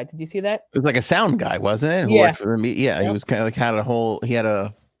other guy. Did you see that? It was like a sound guy, wasn't it? Who worked for the media. Yeah, he was kind of like he had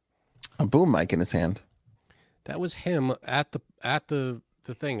a boom mic in his hand. That was him at the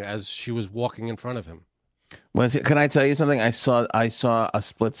thing as she was walking in front of him. Can I tell you something? I saw a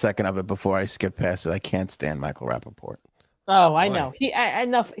split second of it before I skipped past it. I can't stand Michael Rappaport. Oh, I know. I had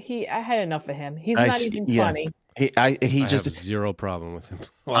enough of him. He's not even funny. I have zero problem with him.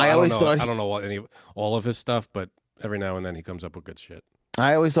 Well, I don't know all of his stuff, but every now and then he comes up with good shit.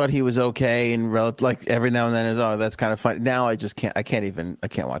 I always thought he was okay and like every now and then that's kind of fun. Now I just can't. I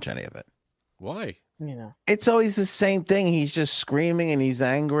can't watch any of it. Why? It's always the same thing. He's just screaming and he's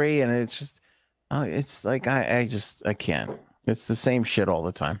angry and it's just. It's like I can't. It's the same shit all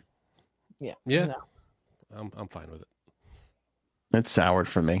the time. Yeah. No. I'm fine with it. It's soured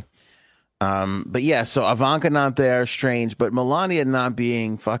for me. But yeah, so Ivanka not there, strange. But Melania not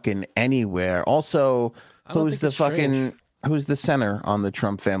being fucking anywhere. Also, who's the center on the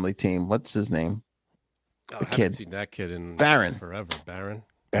Trump family team? What's his name? The kid. I haven't seen that kid in Barron forever.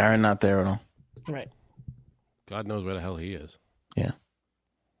 Barron not there at all. Right. God knows where the hell he is. Yeah.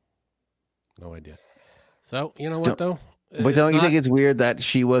 No idea. So, you know what, though? But don't you think it's weird that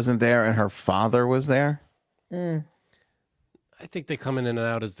she wasn't there and her father was there? Mm. I think they come in and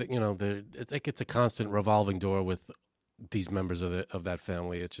out as it's like it's a constant revolving door with these members of that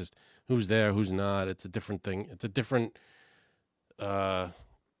family. It's just who's there, who's not. It's a different thing. It's a different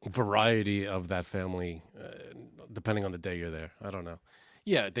variety of that family, depending on the day you're there. I don't know.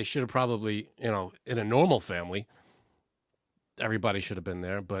 Yeah, they should have probably, in a normal family, everybody should have been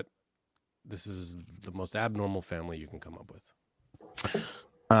there, but this is the most abnormal family you can come up with.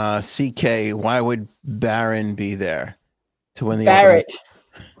 CK, why would Barron be there to win the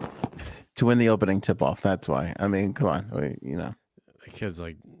opening tip-off? That's why. I mean, come on, The kid's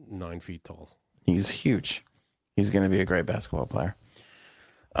like 9 feet tall. He's huge. He's going to be a great basketball player.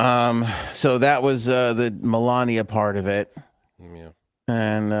 So that was the Melania part of it. Yeah.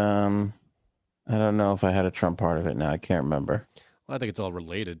 And I don't know if I had a Trump part of it now. I can't remember. I think it's all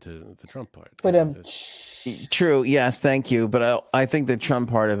related to the Trump part. But true, yes, thank you. But I think the Trump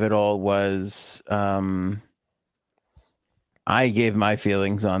part of it all was I gave my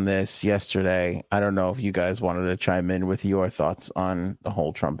feelings on this yesterday. I don't know if you guys wanted to chime in with your thoughts on the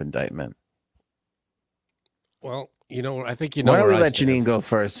whole Trump indictment. Well, I think Why don't we let Janine go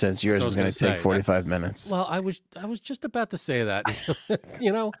first, since yours is going to take 45 minutes? Well, I was just about to say that.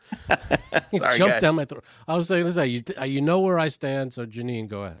 Sorry, jumped down my throat. I was saying, you know where I stand, so Janine,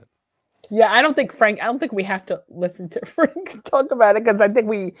 go ahead. Yeah, I don't think we have to listen to Frank talk about it because I think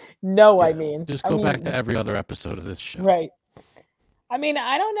we know. Yeah, just go back to every other episode of this show. Right. I mean,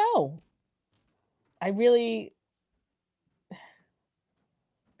 I don't know.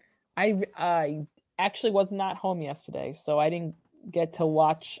 I actually was not home yesterday, so I didn't get to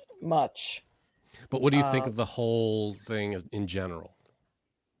watch much. But what do you think of the whole thing in general?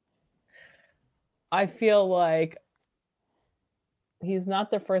 I feel like he's not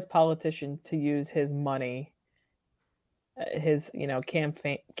the first politician to use his money, his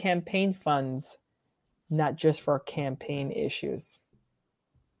campaign funds, not just for campaign issues.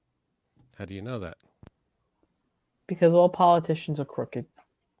 How do you know that? Because all politicians are crooked.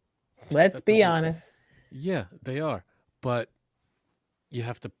 Let's be honest. Yeah, they are. But you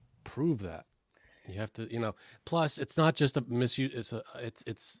have to prove that. You have to, plus it's not just a misuse,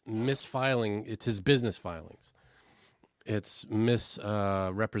 it's misfiling, it's his business filings. It's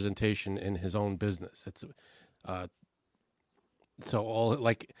misrepresentation in his own business. It's so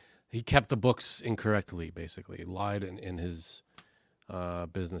all he kept the books incorrectly, basically. He lied in his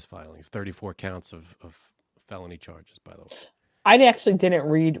business filings. 34 counts of felony charges, by the way. I actually didn't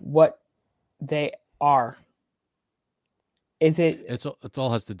read what they are. Is it? It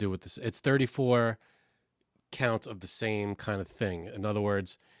all has to do with this. It's 34 counts of the same kind of thing. In other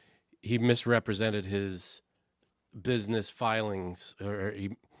words, he misrepresented his business filings, or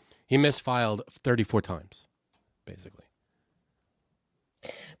he misfiled 34 times, basically.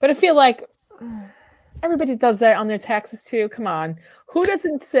 But I feel like everybody does that on their taxes too. Come on, who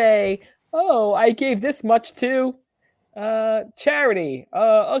doesn't say, "Oh, I gave this much to charity"?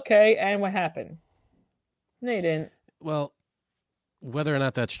 Okay, and what happened? No, you didn't. Well, whether or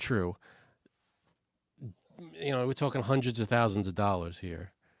not that's true, we're talking hundreds of thousands of dollars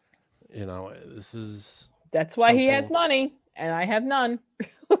here. This is. That's why he has money, and I have none.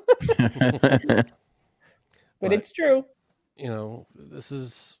 But it's true. This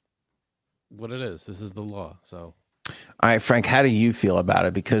is what it is. This is the law. So, all right, Frank, how do you feel about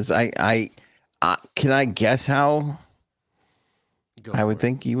it? Because I can I guess how I would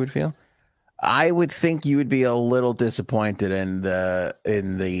think you would feel. I would think you would be a little disappointed in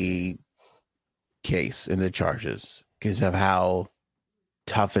the case, in the charges, because of how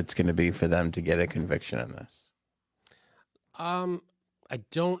tough it's going to be for them to get a conviction in this. I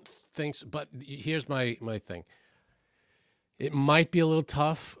don't think so, but here's my thing. It might be a little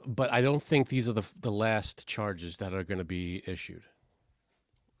tough, but I don't think these are the last charges that are going to be issued,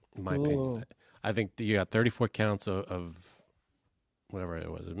 in my opinion. I think you got 34 counts of whatever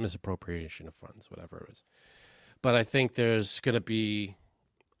it was, misappropriation of funds, whatever it was. But I think there's going to be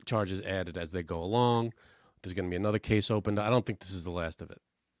charges added as they go along. There's going to be another case opened. I don't think this is the last of it.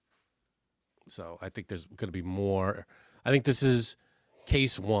 So I think there's going to be more. I think this is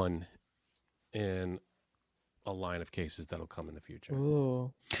case one in a line of cases that'll come in the future.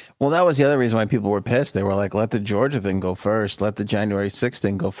 Ooh. Well, that was the other reason why people were pissed. They were like, let the Georgia thing go first. Let the January 6th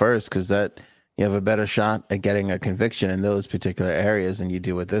thing go first, because that you have a better shot at getting a conviction in those particular areas than you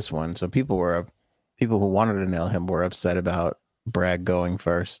do with this one. So people who wanted to nail him were upset about Bragg going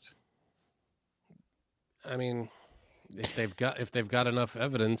first. I mean, if they've got enough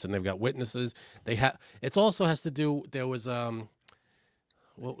evidence and they've got witnesses, they have. It also has to do. There was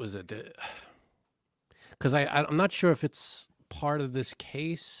what was it? Because I'm not sure if it's part of this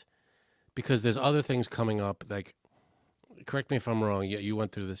case, because there's other things coming up. Like, correct me if I'm wrong. You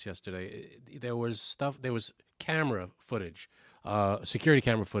went through this yesterday. There was camera footage, security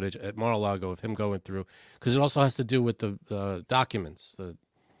camera footage at Mar-a-Lago of him going through, because it also has to do with the documents that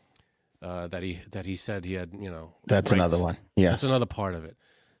he said he had. That's rights. Another one. Yes, that's another part of it.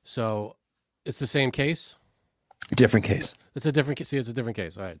 So it's the same case. Different case. It's a different case. See, it's a different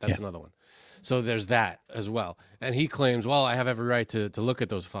case. All right, that's another one. So there's that as well. And he claims, well, I have every right to look at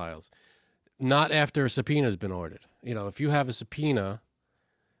those files. Not after a subpoena has been ordered. If you have a subpoena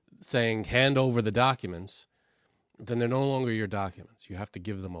saying hand over the documents, then they're no longer your documents. You have to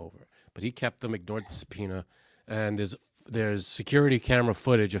give them over. But he kept them, ignored the subpoena, and there's security camera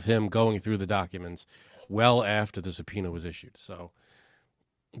footage of him going through the documents well after the subpoena was issued. So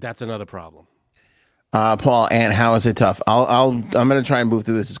that's another problem. Paul, and how is it tough? I'm going to try and move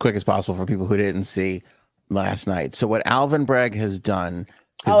through this as quick as possible for people who didn't see last night. So what Alvin Bragg has done.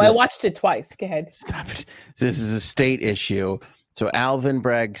 I watched it twice. Go ahead. Stop it. This is a state issue. So Alvin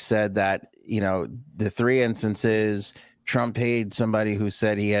Bragg said that, the three instances, Trump paid somebody who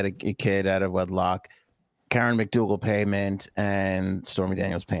said he had a kid out of wedlock, Karen McDougal payment, and Stormy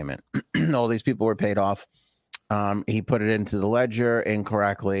Daniels payment. All these people were paid off. He put it into the ledger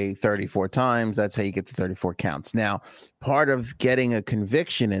incorrectly 34 times. That's how you get the 34 counts. Now, part of getting a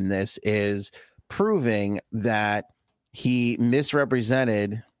conviction in this is proving that he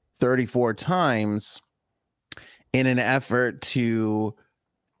misrepresented 34 times in an effort to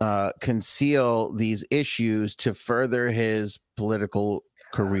conceal these issues to further his political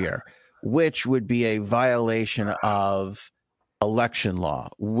career, which would be a violation of election law,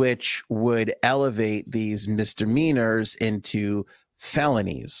 which would elevate these misdemeanors into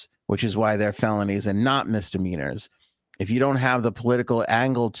felonies, which is why they're felonies and not misdemeanors. If you don't have the political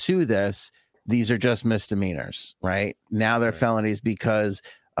angle to this, these are just misdemeanors, right? Now they're felonies because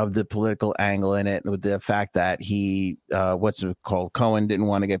of the political angle in it, with the fact that he, what's it called? Cohen didn't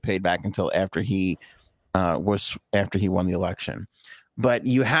want to get paid back until after he won the election. But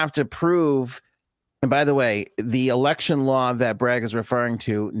you have to prove. And by the way, the election law that Bragg is referring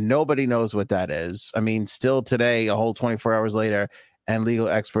to, nobody knows what that is. I mean, still today, a whole 24 hours later, and legal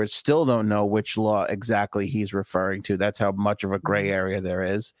experts still don't know which law exactly he's referring to. That's how much of a gray area there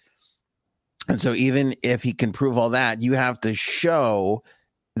is. And so even if he can prove all that, you have to show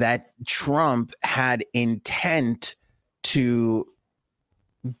that Trump had intent to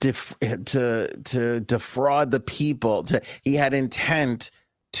defraud the people. He had intent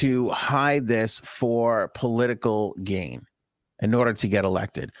to hide this for political gain in order to get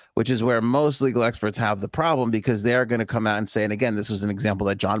elected, which is where most legal experts have the problem, because they're going to come out and say, and again, this was an example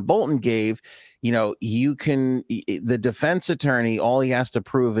that John Bolton gave, the defense attorney, all he has to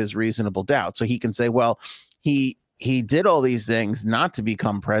prove is reasonable doubt. So he can say, well, he did all these things not to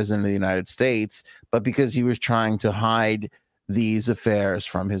become president of the United States, but because he was trying to hide these affairs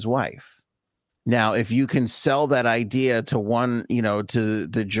from his wife. Now, if you can sell that idea to to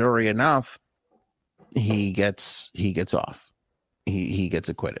the jury enough, he gets off. He gets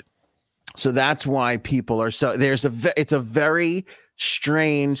acquitted. So that's why people are so. It's a very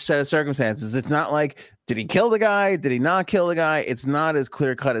strange set of circumstances. It's not like, did he kill the guy? Did he not kill the guy? It's not as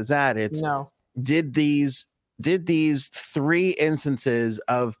clear cut as that. It's no. Did these 3 instances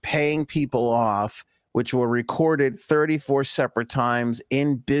of paying people off, which were recorded 34 separate times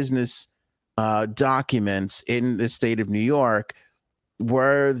in business documents in the state of New York,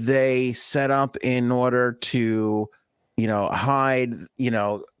 were they set up in order to, hide,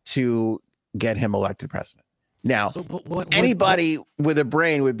 to get him elected president? Now, anybody with a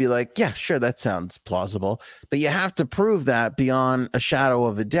brain would be like, yeah, sure, that sounds plausible. But you have to prove that beyond a shadow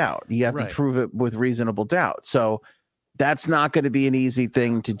of a doubt. You have to prove it with reasonable doubt. So that's not going to be an easy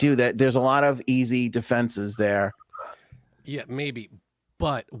thing to do. That there's a lot of easy defenses there. Yeah, maybe.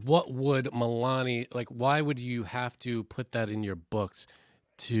 But what would Melania, why would you have to put that in your books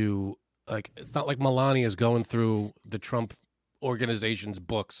to, it's not like Melania is going through the Trump organization's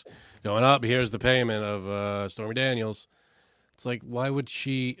books going up, here's the payment of Stormy Daniels. It's like, why would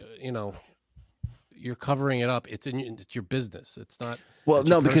she, you're covering it up. It's your business. It's not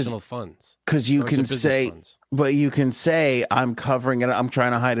personal funds. Because you can say, but you can say, I'm covering it. I'm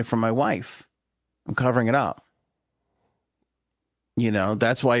trying to hide it from my wife. I'm covering it up.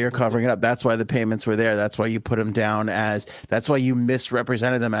 That's why you're covering it up. That's why the payments were there. That's why you put them down that's why you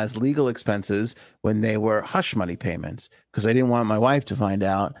misrepresented them as legal expenses when they were hush money payments, because I didn't want my wife to find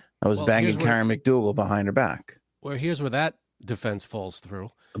out I was banging Karen McDougal behind her back. Well, here's where that defense falls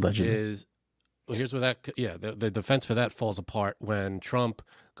through. Allegedly. Here's where the defense for that falls apart when Trump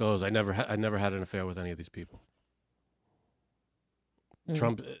goes, I never had an affair with any of these people. Mm-hmm.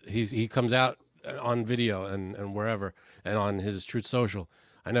 Trump, he comes out on video and wherever, and on his Truth Social,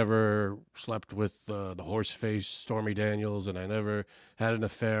 I never slept with the horse-faced Stormy Daniels, and I never had an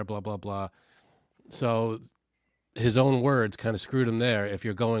affair, blah, blah, blah. So his own words kind of screwed him there if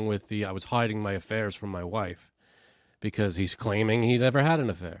you're going with I was hiding my affairs from my wife, because he's claiming he never had an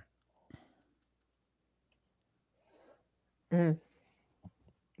affair. I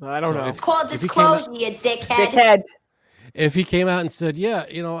don't know. It's called disclosure, you dickhead. If he came out and said, yeah,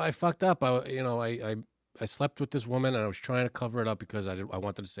 I fucked up. I slept with this woman and I was trying to cover it up because I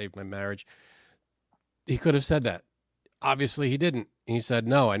wanted to save my marriage. He could have said that. Obviously he didn't. He said,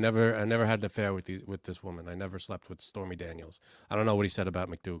 no, I never had an affair with this woman. I never slept with Stormy Daniels. I don't know what he said about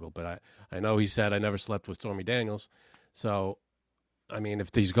McDougal, but I know he said I never slept with Stormy Daniels. So, I mean,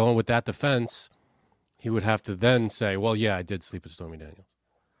 if he's going with that defense, he would have to then say, well, yeah, I did sleep with Stormy Daniels,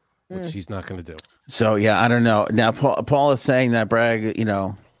 which he's not going to do. So, yeah, I don't know. Now, Paul is saying that Bragg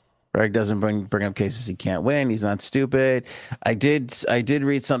doesn't bring up cases he can't win. He's not stupid. I did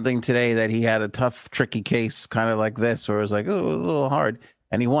read something today that he had a tough, tricky case kind of like this, where it was like, oh, it was a little hard,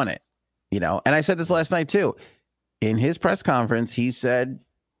 and he won it. And I said this last night too. In his press conference, he said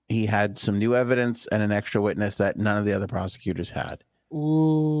he had some new evidence and an extra witness that none of the other prosecutors had.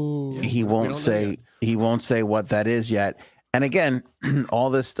 Ooh. He won't say what that is yet. And again, all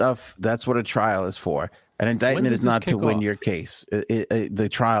this stuff, that's what a trial is for. An indictment is not to win your case. The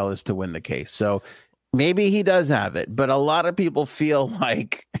trial is to win the case. So maybe he does have it, but a lot of people feel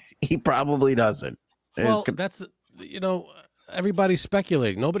like he probably doesn't. Well, that's, everybody's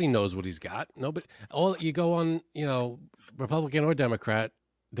speculating. Nobody knows what he's got. You go on, Republican or Democrat,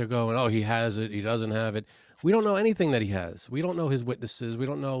 they're going, oh, he has it, he doesn't have it. We don't know anything that he has. We don't know his witnesses. We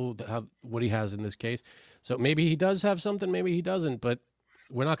don't know what he has in this case. So maybe he does have something, maybe he doesn't, but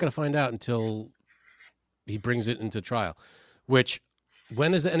we're not going to find out until he brings it into trial. Which,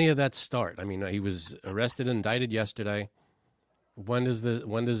 when does any of that start? I mean, he was arrested and indicted yesterday. When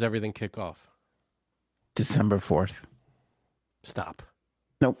does everything kick off? December 4th. Stop.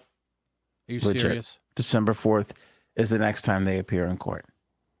 Nope. Are you serious? December 4th is the next time they appear in court.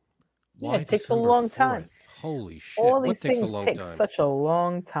 Why it takes December a long 4th? Time. Holy shit. All these things take such a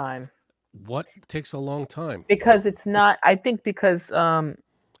long time. What takes a long time? Because it's not, I think because... I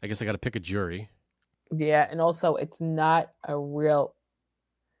guess I got to pick a jury. Yeah, and also it's not a real,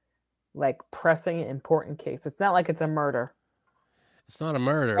 pressing, important case. It's not like it's a murder. It's not a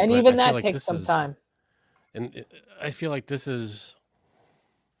murder. And even that takes some time. And I feel like this is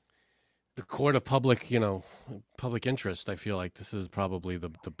the court of public interest. I feel like this is probably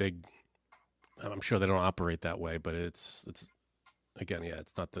the big. I'm sure they don't operate that way, but it's again, yeah,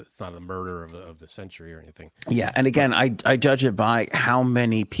 it's not a murder of the century or anything. Yeah, and again, I judge it by how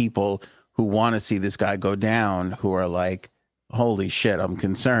many people who want to see this guy go down, who are like, holy shit, I'm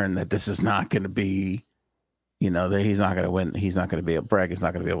concerned that this is not going to be, that he's not going to win. He's not going to be Bragg is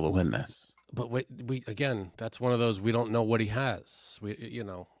not going to be able to win this. But we again, that's one of those, we don't know what he has.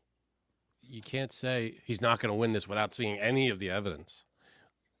 You can't say he's not going to win this without seeing any of the evidence.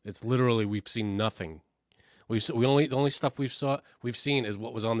 It's literally, we've seen nothing. The only stuff we've seen is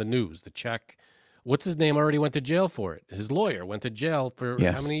what was on the news. The check. What's his name already went to jail for it. His lawyer went to jail for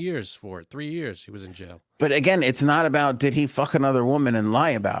how many years for it? 3 years he was in jail. But again, it's not about did he fuck another woman and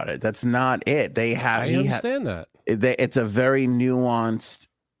lie about it. That's not it. I understand that. It's a very nuanced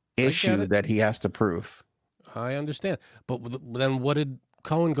issue that he has to prove. I understand. But then what did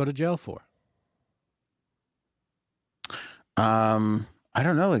Cohen go to jail for? I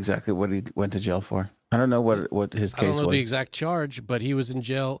don't know exactly what he went to jail for. I don't know what his case was. I don't know the exact charge, but he was in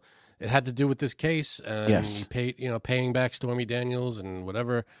jail. It had to do with this case, and he paid, paying back Stormy Daniels and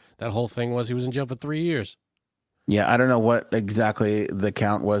whatever that whole thing was. He was in jail for 3 years. Yeah, I don't know what exactly the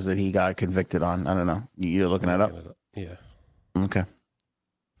count was that he got convicted on. I don't know. You're looking that up? Yeah. Okay.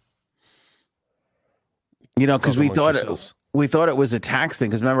 Because we thought it was a tax thing.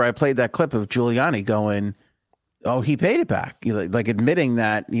 Because remember, I played that clip of Giuliani going, "Oh, he paid it back," like admitting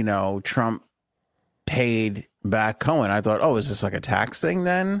that Trump paid back Cohen. I thought, oh, is this like a tax thing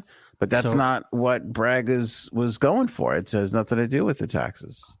then? But that's not what Bragg was going for. It has nothing to do with the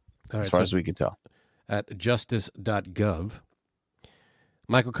taxes, as far as we can tell. At justice.gov,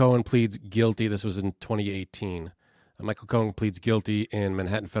 Michael Cohen pleads guilty. This was in 2018. Michael Cohen pleads guilty in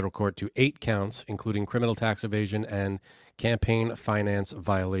Manhattan federal court to 8 counts, including criminal tax evasion and campaign finance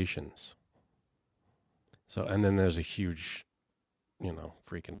violations. So, and then there's a huge,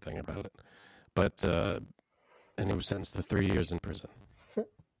 freaking thing about it. But, and he was sentenced to 3 years in prison.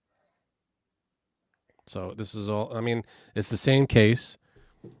 So this is all, it's the same case.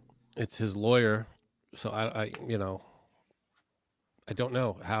 It's his lawyer. So I don't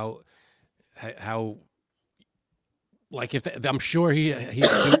know how, like I'm sure he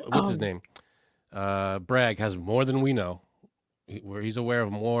what's his name? Bragg has more than we know. Where he's aware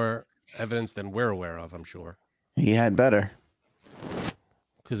of more evidence than we're aware of, I'm sure. He had better.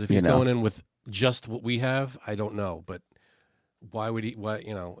 Because if he's going in with just what we have, I don't know. But why would he?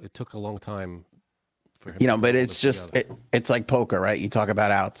 It took a long time for him. But it's just it's like poker, right? You talk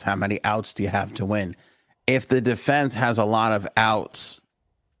about outs. How many outs do you have to win? If the defense has a lot of outs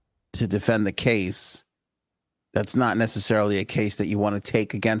to defend the case, that's not necessarily a case that you want to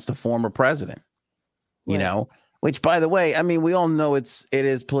take against a former president. Right. Which, by the way, we all know it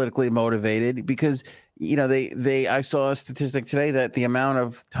is politically motivated because I saw a statistic today that the amount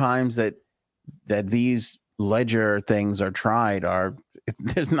of times that these ledger things are tried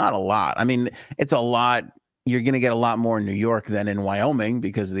there's not a lot. It's a lot. You're going to get a lot more in New York than in Wyoming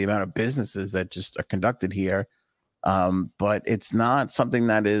because of the amount of businesses that just are conducted here. But it's not something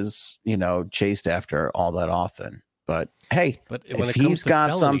that is, chased after all that often. But hey, if he's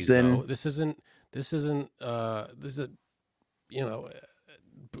got felonies, something, this is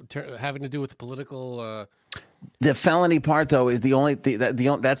having to do with political The felony part, though, is the only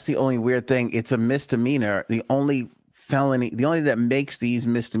that's the only weird thing. It's a misdemeanor. The only that makes these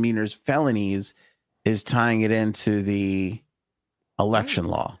misdemeanors felonies is tying it into the election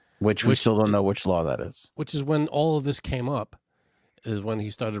law, which we still don't know which law that is. Which is when all of this came up, is when he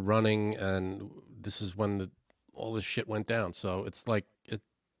started running, and this is when all this shit went down. So it's like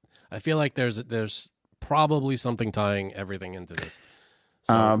I feel like there's probably something tying everything into this.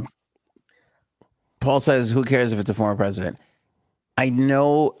 So, Paul says, "Who cares if it's a former president?" I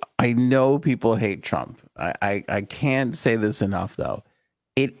know people hate Trump. I can't say this enough, though.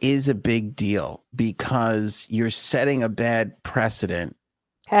 It is a big deal because you're setting a bad precedent,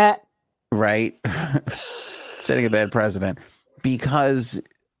 right? Setting a bad precedent because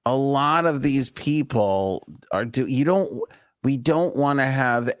a lot of these people we don't want to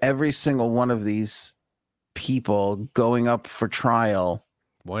have every single one of these people going up for trial.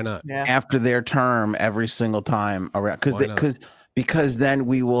 Why not? After their term every single time around, because then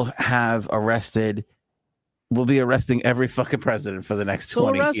we will have we'll be arresting every fucking president for the next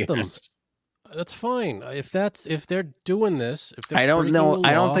 20 years. Them. That's fine. If they're doing this, I don't know.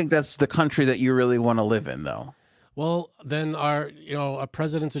 I don't think that's the country that you really want to live in, though. Well, then our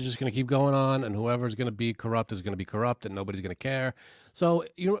presidents are just going to keep going on, and whoever's going to be corrupt is going to be corrupt, and nobody's going to care. So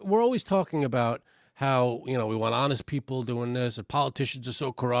we're always talking about how we want honest people doing this, and politicians are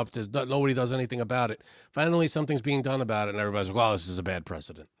so corrupt, nobody does anything about it. Finally, something's being done about it, and everybody's like, "Well, this is a bad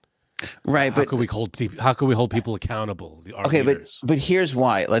precedent." Right, how could we hold people accountable? Okay, but here's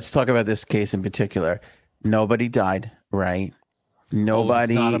why. Let's talk about this case in particular. Nobody died, right?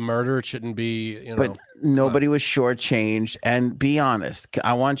 Nobody. It's not a murder. It shouldn't be. But nobody was shortchanged. And be honest.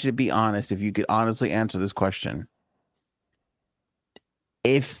 I want you to be honest. If you could honestly answer this question,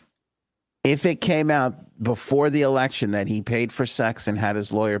 if it came out before the election that he paid for sex and had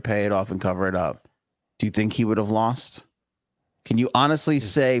his lawyer pay it off and cover it up, do you think he would have lost? Can you honestly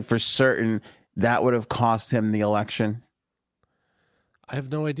say for certain that would have cost him the election? I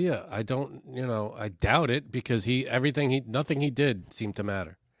have no idea. I don't, I doubt it because nothing he did seemed to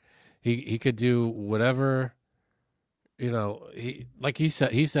matter. He could do whatever, he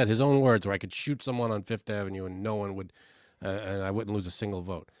said his own words where I could shoot someone on Fifth Avenue and no one would, and I wouldn't lose a single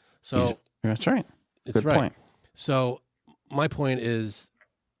vote. So that's right. Good point. So my point is,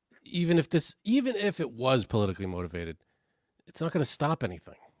 even if it was politically motivated, it's not going to stop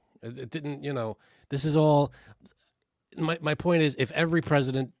anything. It didn't, this is all. My point is, if every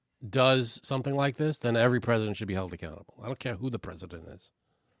president does something like this, then every president should be held accountable. I don't care who the president is.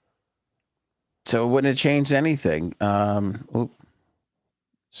 So it wouldn't have changed anything.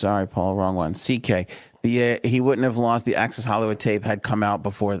 Sorry, Paul, wrong one. CK. He wouldn't have lost. The Access Hollywood tape had come out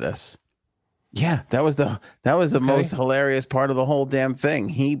before this. Yeah, that was the most hilarious part of the whole damn thing.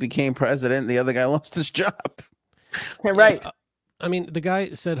 He became president. The other guy lost his job. Right. I mean, the guy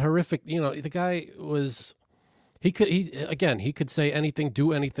said horrific. The guy was. He could say anything,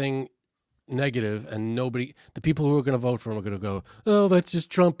 do anything negative, and the people who are going to vote for him are going to go, "Oh, that's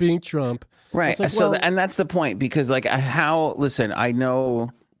just Trump being Trump." Right. Like, and that's the point, because listen, I know.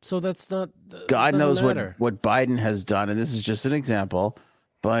 So that's not. God knows what Biden has done, and this is just an example.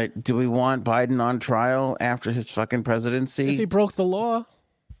 But do we want Biden on trial after his fucking presidency? If he broke the law,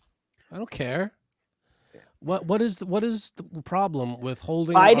 I don't care. What is the problem with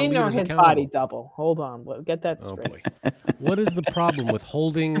holding Biden or his body double? Hold on, get that straight. Boy. What is the problem with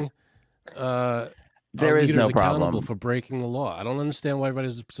holding there is no problem for breaking the law? I don't understand why everybody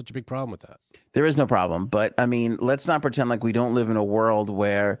has such a big problem with that. There is no problem, but I mean, let's not pretend like we don't live in a world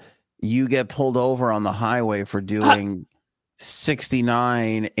where you get pulled over on the highway for doing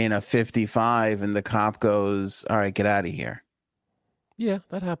 69 in a 55 and the cop goes, "All right, get out of here." Yeah,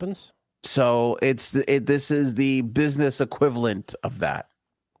 that happens. So this is the business equivalent of that.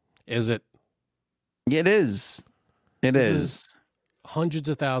 Is it? It is. It is hundreds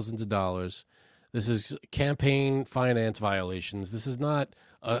of thousands of dollars. This is campaign finance violations. This is not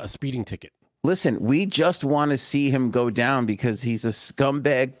a speeding ticket. Listen, we just want to see him go down because he's a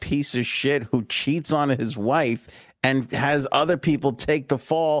scumbag piece of shit who cheats on his wife and has other people take the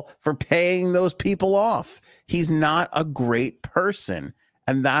fall for paying those people off. He's not a great person.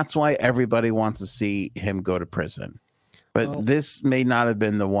 And that's why everybody wants to see him go to prison. But this may not have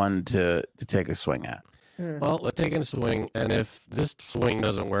been the one to take a swing at. Well, they're taking a swing. And if this swing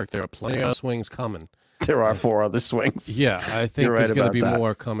doesn't work, there are plenty of swings coming. There are 4 other swings. Yeah, I think there's going to be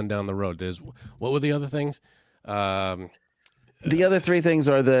more coming down the road. What were the other things? The other 3 things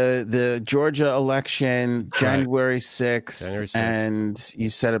are the Georgia election, January 6th, and you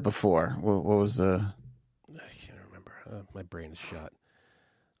said it before. What was the... I can't remember. My brain is shot.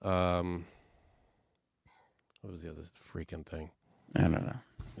 What was the other freaking thing? I don't know.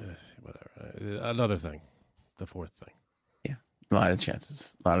 Whatever. Another thing. The fourth thing. Yeah. A lot of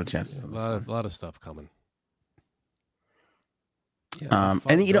chances. A lot of chances. A lot of stuff coming. Yeah,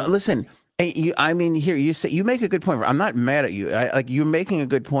 and listen, here you say you make a good point. I'm not mad at you. Like you're making a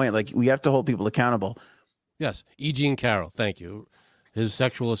good point. Like we have to hold people accountable. Yes, E. Jean Carroll. Thank you. His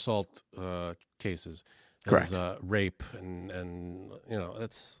sexual assault cases, his rape, and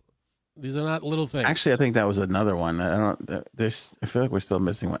these are not little things. Actually, I think that was another one. I feel like we're still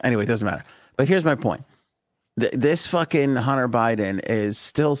missing one. Anyway, it doesn't matter. But here's my point. This fucking Hunter Biden is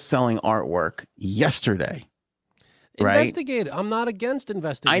still selling artwork yesterday. Right? Investigate it. I'm not against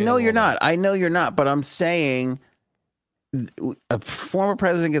investigating. I know you're not. But I'm saying a former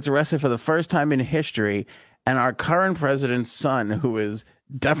president gets arrested for the first time in history, and our current president's son, who is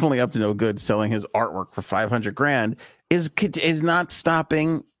definitely up to no good selling his artwork for $500,000, is not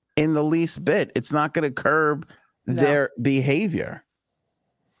stopping in the least bit. It's not going to curb their behavior.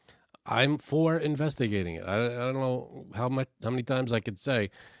 I'm for investigating it. I don't know how many times I could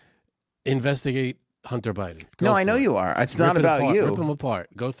say investigate Hunter Biden. No, I know you are. It's not about you. Rip him apart.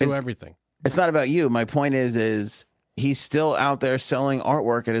 Go through everything. It's not about you. My point is he's still out there selling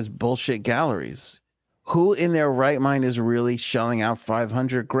artwork at his bullshit galleries. Who in their right mind is really shelling out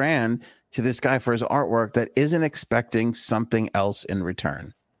 $500,000 to this guy for his artwork that isn't expecting something else in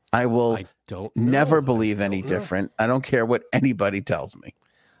return? I don't never believe any different. I don't care what anybody tells me.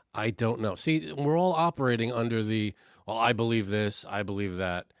 I don't know. See, we're all operating under I believe this, I believe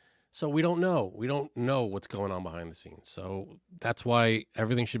that. So we don't know. We don't know what's going on behind the scenes. So that's why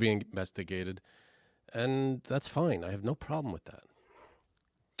everything should be investigated. And that's fine. I have no problem with that.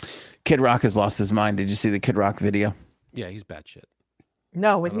 Kid Rock has lost his mind. Did you see the Kid Rock video? Yeah, he's batshit.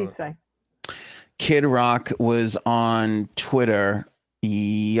 No, what did he say? Kid Rock was on Twitter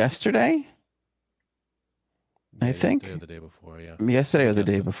yesterday. I think. Yesterday or the day before, yeah. Yesterday or the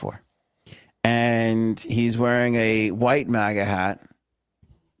day before. And he's wearing a white MAGA hat,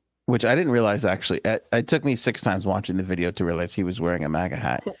 which I didn't realize actually. It took me 6 times watching the video to realize he was wearing a MAGA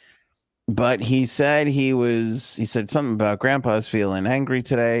hat. But he said he said something about grandpa's feeling angry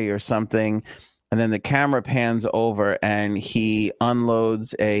today or something. And then the camera pans over and he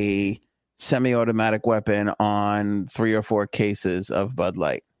unloads a semi-automatic weapon on 3 or 4 cases of Bud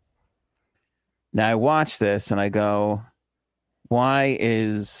Light. Now I watch this and I go, why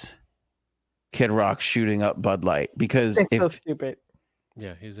is Kid Rock shooting up Bud Light? Because it's so stupid.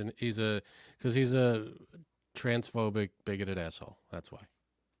 Yeah, he's a transphobic, bigoted asshole. That's why.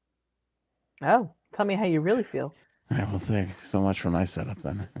 Oh, tell me how you really feel. All right, well, thanks so much for my setup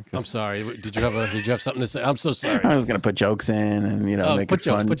then. I'm sorry. Did you have something to say? I'm so sorry. I was gonna put jokes in and make it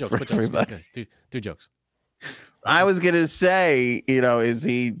fun for everybody. Okay. Do jokes. I was gonna say,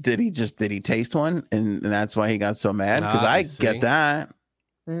 did he taste one and that's why he got so mad? Because I get that.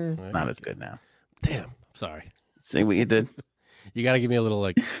 Not as good now. Damn. I'm sorry. See what you did. You got to give me a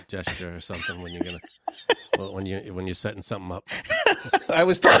little gesture or something when you're gonna when you're setting something up. I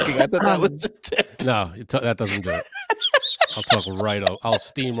was talking. I thought that was a tip. No, that doesn't do it. I'll talk I'll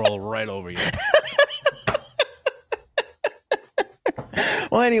steamroll right over you.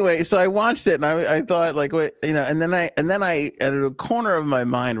 Well, anyway, so I watched it and I thought and then I at a corner of my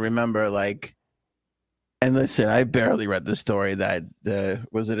mind remember and listen, I barely read the story that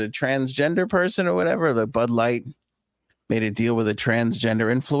was it a transgender person or whatever, the Bud Light made a deal with a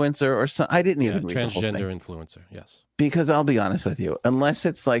transgender influencer or something. I didn't even read the whole thing. Transgender influencer, yes. Because I'll be honest with you, unless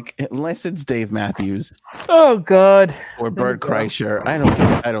it's Dave Matthews, oh god, or Bert Kreischer, I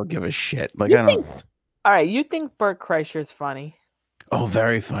don't give a shit. All right, you think Bert Kreischer's funny? Oh,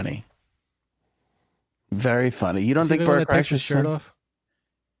 very funny, very funny. You don't think Bert Kreischer's shirt off?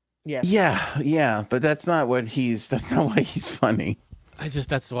 Yes. Yeah, but that's not why he's funny.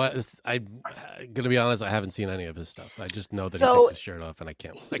 That's why I'm gonna be honest. I haven't seen any of his stuff. I just know that he takes his shirt off, and I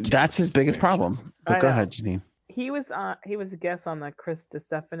can't that's his biggest problem. But go ahead, Janine. He was a guest on the Chris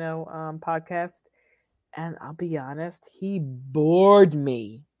DiStefano podcast, and I'll be honest, he bored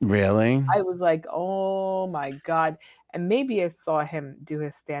me. Really? I was like, oh my god. And maybe I saw him do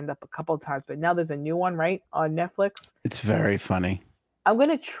his stand-up a couple of times, but now there's a new one, right, on Netflix. It's very funny. I'm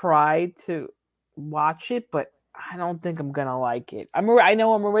gonna try to watch it, but I don't think I'm gonna like it. I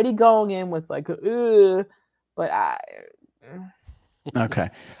know I'm already going in with but okay.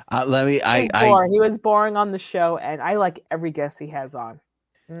 He was boring on the show, and I like every guest he has on.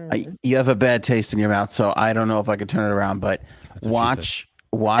 You have a bad taste in your mouth, so I don't know if I could turn it around. But watch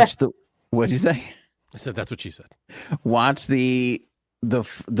the. What'd you say? I said that's what she said. Watch the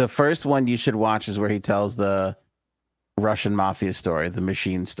first one you should watch is where he tells the Russian mafia story, the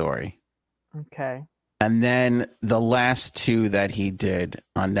machine story. Okay. And then the last two that he did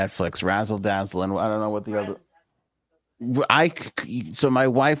on Netflix, Razzle Dazzle, and I don't know what the other. So my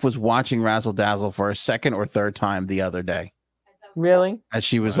wife was watching Razzle Dazzle for a second or third time the other day. Really? As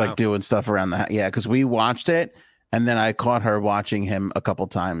she was like doing stuff around the house. Yeah, because we watched it, and then I caught her watching him a couple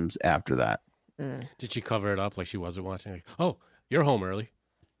times after that. Did she cover it up like she wasn't watching? Like, oh, you're home early.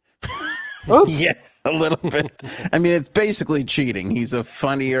 Yeah, a little bit. I mean, it's basically cheating. He's a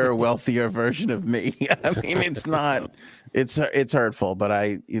funnier, wealthier version of me. I mean, it's not. It's hurtful, but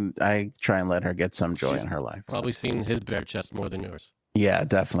I try and let her get some joy in her life. Probably seen his bare chest more than yours. Yeah,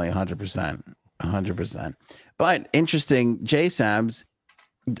 definitely, 100%. But interesting, J-Sabs,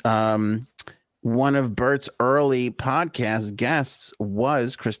 one of Bert's early podcast guests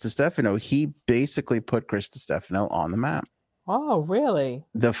was Chris Stefano. He basically put Chris Stefano on the map. Oh, really?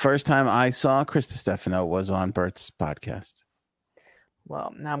 The first time I saw Chris Stefano was on Bert's podcast.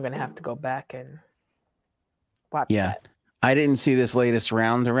 Well, now I'm going to have to go back and watch that. I didn't see this latest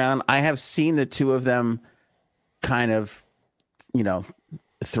round around. I have seen the two of them kind of,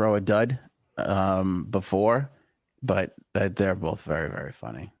 throw a dud before, but they're both very, very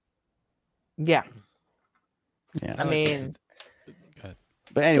funny. Yeah. Yeah. I mean,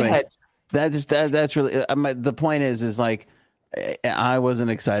 but anyway, that's really the point is like, I wasn't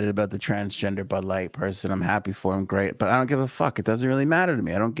excited about the transgender Bud Light person. I'm happy for him. Great. But I don't give a fuck. It doesn't really matter to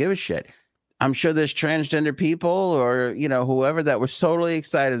me. I don't give a shit. I'm sure there's transgender people or, whoever that was totally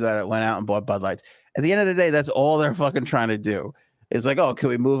excited that it went out and bought Bud Lights. At the end of the day, that's all they're fucking trying to do. It's like, oh, can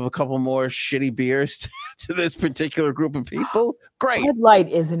we move a couple more shitty beers to this particular group of people? Great. Bud Light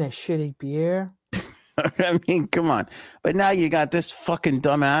isn't a shitty beer. I mean, come on. But now you got this fucking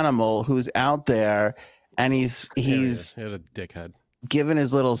dumb animal who's out there and he's a dickhead giving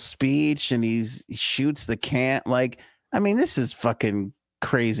his little speech and he shoots the can. Like, I mean, this is fucking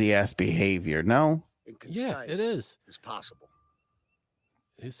crazy ass behavior. No? Yeah, it is. It's possible.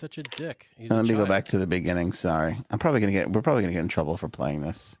 He's such a dick. Let me go back to the beginning. Sorry. We're probably gonna get in trouble for playing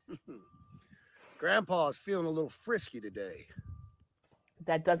this. Grandpa's feeling a little frisky today.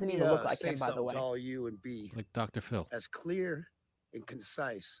 That doesn't even look like him, by the way. To all you and be like Dr. Phil. As clear and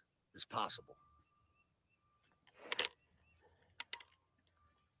concise as possible.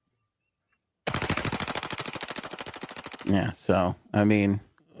 Yeah, so I mean,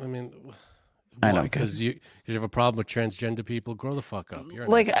 I know because you have a problem with transgender people. Grow the fuck up.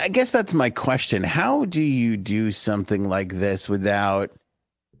 I guess that's my question. How do you do something like this without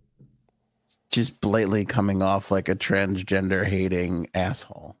just blatantly coming off like a transgender hating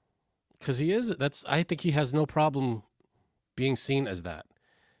asshole? Because he is. I think he has no problem being seen as that.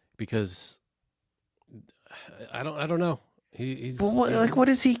 Because I don't know. What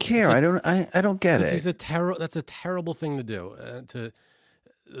does he care? I don't get it. That's a terrible thing to do.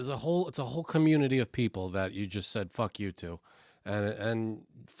 It's a whole community of people that you just said fuck you to, and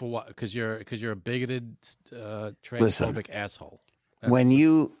for what? Because you're a bigoted transphobic asshole. When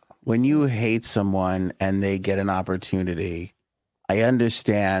you hate someone and they get an opportunity, I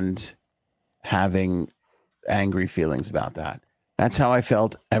understand having angry feelings about that. That's how I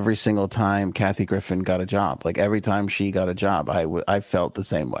felt every single time Kathy Griffin got a job. Like every time she got a job, I felt the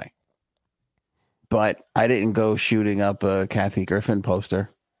same way. But I didn't go shooting up a Kathy Griffin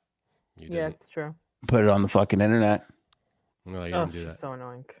poster. Yeah, it's true. Put it on the fucking internet. No, you didn't do that. She's so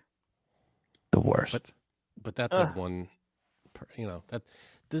annoying. The worst. But that's like one. That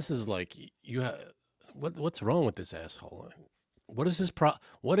this is like you have. What's wrong with this asshole? What is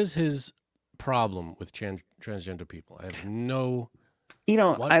his problem with transgender people? I have no.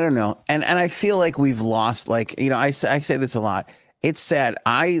 I don't know, and I feel like we've lost. Like I say this a lot. It's sad.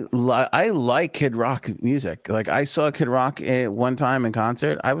 I like Kid Rock music. Like I saw Kid Rock one time in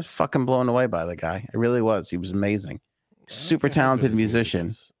concert. I was fucking blown away by the guy. I really was. He was amazing. Super talented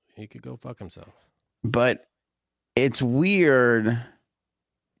musician. He could go fuck himself. But it's weird.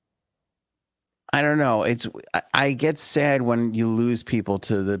 I don't know. I get sad when you lose people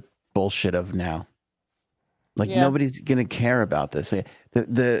to the bullshit of now. Like nobody's gonna care about this.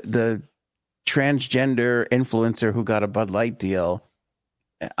 The transgender influencer who got a Bud Light deal,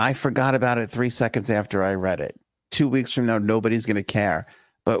 I forgot about it 3 seconds after I read it. 2 weeks from now, nobody's gonna care.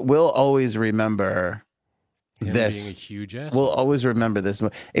 But we'll always remember this. Being a huge asshole. We'll always remember this.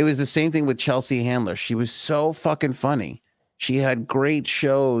 It was the same thing with Chelsea Handler. She was so fucking funny. She had great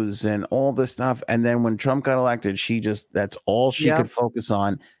shows and all this stuff. And then when Trump got elected, that's all she could focus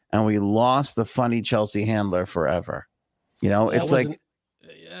on. And we lost the funny Chelsea Handler forever. It's like.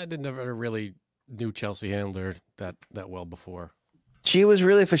 I never really knew Chelsea Handler that well before. She was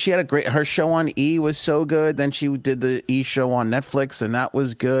really, she had her show on E was so good. Then she did the E show on Netflix and that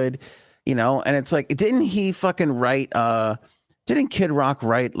was good. you know, and it's like, didn't he fucking write, didn't Kid Rock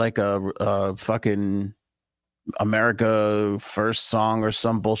write like a fucking America First song or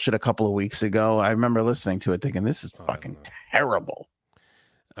some bullshit a couple of weeks ago? I remember listening to it thinking, this is fucking terrible.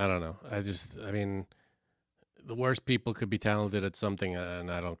 I don't know. I mean, the worst people could be talented at something,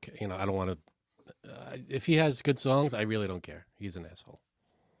 and I don't, you know, I don't want to. If he has good songs, I really don't care. He's an asshole.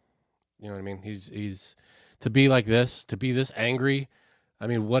 You know what I mean? He's to be like this, to be this angry. I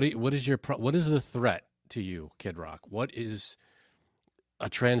mean, what is the threat to you, Kid Rock? What is a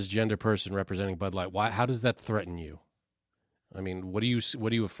transgender person representing Bud Light? Why? How does that threaten you? I mean, what are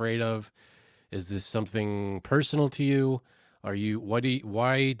you afraid of? Is this something personal to you?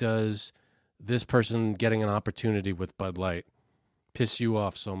 Why does this person getting an opportunity with Bud Light piss you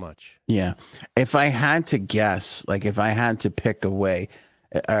off so much? Yeah. If I had to guess, like if I had to pick a way,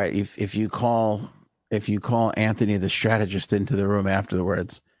 all right, if you call Anthony the strategist into the room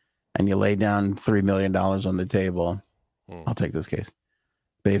afterwards and you lay down $3 million on the table, I'll take this case.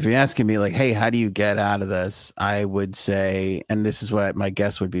 But if you're asking me like, hey, how do you get out of this? I would say, and this is what my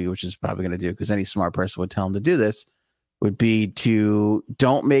guess would be, which is probably going to do, because any smart person would tell him to do this, would be to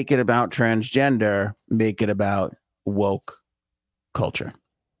don't make it about transgender, make it about woke culture.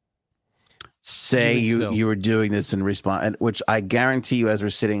 Say you were doing this in response, which I guarantee you, as we're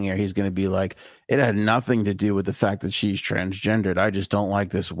sitting here, he's going to be like, it had nothing to do with the fact that she's transgendered. I just don't like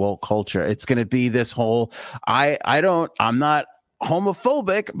this woke culture. It's going to be this whole, I'm not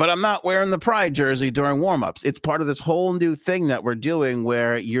homophobic, but I'm not wearing the pride jersey during warmups. It's part of this whole new thing that we're doing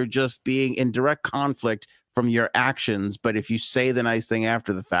where you're just being in direct conflict from your actions. But if you say the nice thing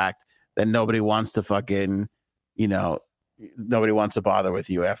after the fact, then nobody wants to fucking, you know, nobody wants to bother with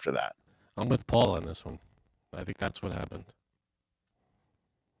you after that. I'm with Paul on this one. I think that's what happened.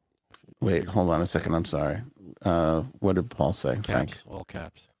 Wait, hold on a second. I'm sorry. What did Paul say? Caps, all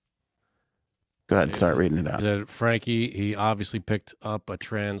caps. Go ahead, start reading it out. Said, Frankie, he obviously picked up a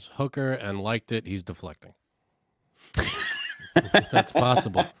trans hooker and liked it. He's deflecting. That's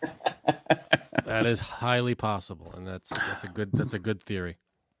possible. That is highly possible, and that's a good theory.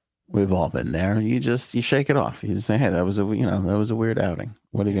 We've all been there. You shake it off. You just say, hey, that was a weird outing.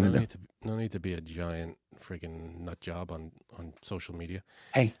 What are you gonna do? No need to be a giant freaking nut job on social media.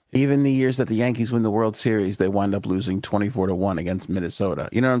 Hey, even the years that the Yankees win the World Series, they wind up losing 24-1 against Minnesota.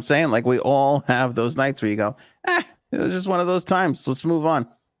 You know what I'm saying? Like, we all have those nights where you go, it was just one of those times. Let's move on.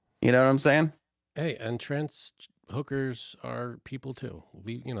 You know what I'm saying? Hey, and trans hookers are people too.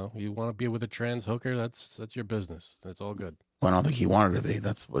 You know, you want to be with a trans hooker, that's your business. That's all good. Well, I don't think he wanted to be.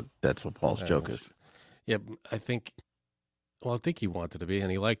 That's what Paul's joke is. Yeah, I think he wanted to be,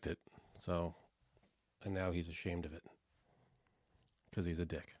 and he liked it. So, and now he's ashamed of it because he's a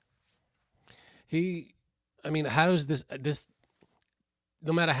dick. How does this?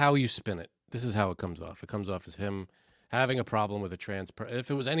 No matter how you spin it, this is how it comes off. It comes off as him having a problem with a trans person. If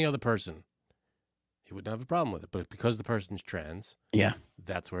it was any other person, he wouldn't have a problem with it. But because the person's trans, yeah,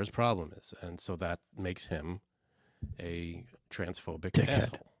 that's where his problem is, and so that makes him a transphobic dickhead.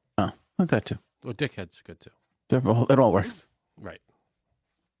 Asshole. Oh, like that too. Well, dickhead's good too. It all works. Right.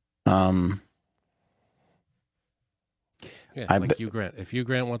 Yeah, like Hugh Grant. If Hugh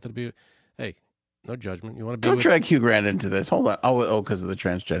Grant wanted to be, hey, no judgment. You want to be? Don't drag Hugh Grant into this. Hold on. Oh, because of the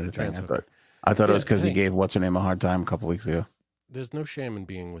transgender thing. I thought it was because he gave what's her name a hard time a couple weeks ago. There's no shame in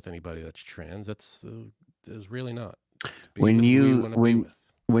being with anybody that's trans. There's really not. When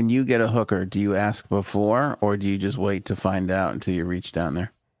you get a hooker, do you ask before, or do you just wait to find out until you reach down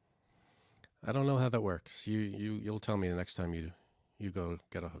there? I don't know how that works. You'll tell me the next time you go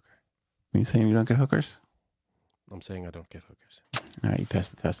get a hooker. Are you saying you don't get hookers? I'm saying I don't get hookers. All right, you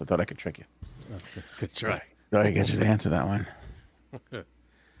passed the test. I thought I could trick you. Oh, good try. Thought I could get you to answer that one.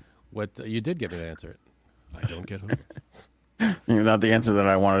 What you did get me to answer it. I don't get hookers. Not the answer that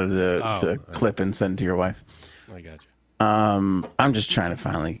I wanted to clip and send to your wife. I got you. I'm just trying to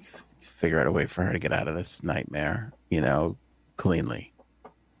finally figure out a way for her to get out of this nightmare, cleanly.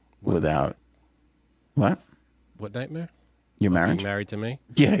 Without what? What nightmare? Your marriage? Being married to me?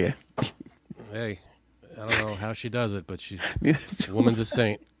 Yeah. Hey, I don't know how she does it, but the woman's a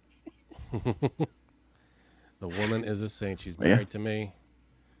saint. The woman is a saint. She's married to me.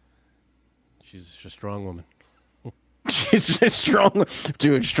 She's a strong woman. She's a strong,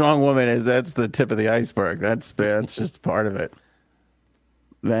 dude. Strong woman that's the tip of the iceberg. That's just part of it.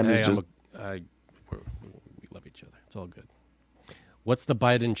 Then we love each other. It's all good. What's the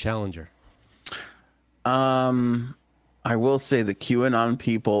Biden challenger? I will say the QAnon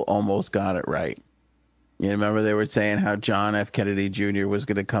people almost got it right. You remember they were saying how John F. Kennedy Jr. was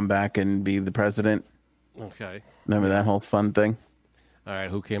going to come back and be the president? Okay. Remember that whole fun thing? All right,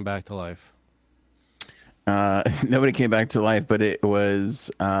 who came back to life? Nobody came back to life, but it was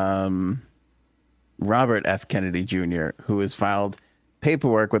Robert F. Kennedy Jr., who has filed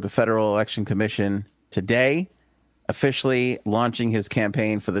paperwork with the Federal Election Commission today, officially launching his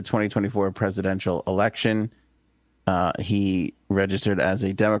campaign for the 2024 presidential election. He registered as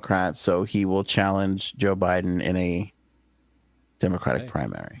a Democrat, so he will challenge Joe Biden in a Democratic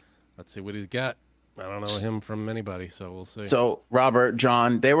primary. Let's see what he's got. I don't know him from anybody, so we'll see. So Robert,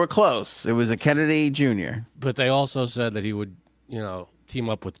 John, they were close. It was a Kennedy Jr. But they also said that he would, team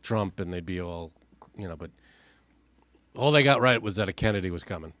up with Trump and they'd be all, but all they got right was that a Kennedy was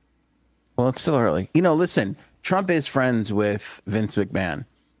coming. Well, it's still early. Listen, Trump is friends with Vince McMahon.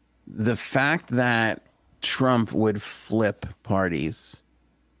 The fact that Trump would flip parties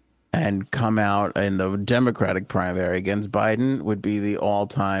and come out in the Democratic primary against Biden would be the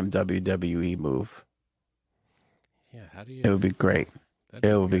all-time WWE move. Yeah, how do you? It would be great.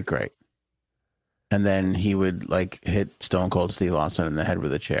 It would be great. And then he would hit Stone Cold Steve Austin in the head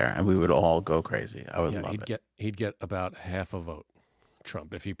with a chair, and we would all go crazy. I would love it. He'd get about half a vote,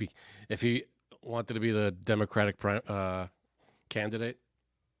 Trump, if he wanted to be the Democratic candidate.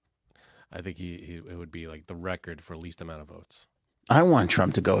 I think it would be the record for least amount of votes. I want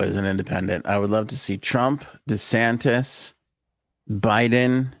Trump to go as an independent. I would love to see Trump, DeSantis,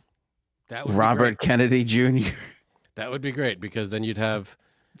 Biden, Robert Kennedy Jr. That would be great because then you'd have...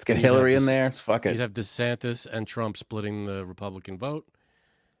 Let's get Hillary in there. Fuck it. You'd have DeSantis and Trump splitting the Republican vote,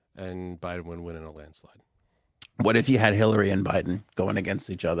 and Biden would win in a landslide. What if you had Hillary and Biden going against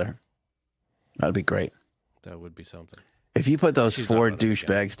each other? That'd be great. That would be something. If you put those four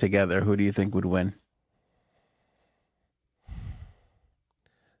douchebags together, who do you think would win?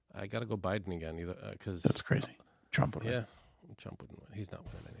 I got to go Biden again, because that's crazy. Trump would win. Yeah, Trump wouldn't win. He's not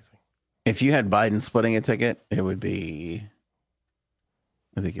winning anything. If you had Biden splitting a ticket, it would be...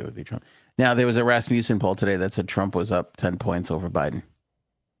 I think it would be Trump. Now, there was a Rasmussen poll today that said Trump was up 10 points over Biden.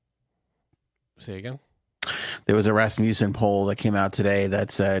 Say again? There was a Rasmussen poll that came out today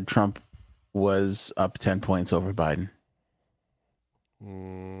that said Trump was up 10 points over Biden.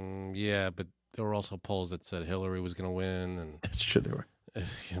 Yeah, but there were also polls that said Hillary was going to win. And that's true, there were.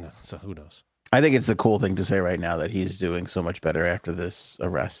 So who knows? I think it's the cool thing to say right now that he's doing so much better after this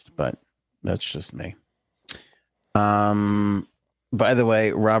arrest, but that's just me. By the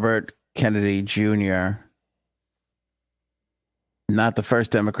way, Robert Kennedy Jr., not the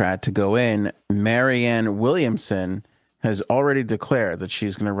first Democrat to go in. Marianne Williamson has already declared that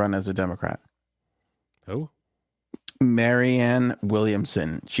she's going to run as a Democrat. Who? Marianne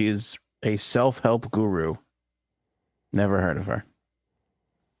Williamson. She's a self-help guru. Never heard of her.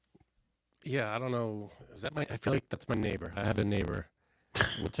 Yeah, I don't know. I feel like that's my neighbor. I have a neighbor.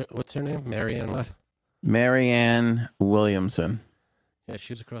 What's her name? Marianne what? Marianne Williamson. Yeah,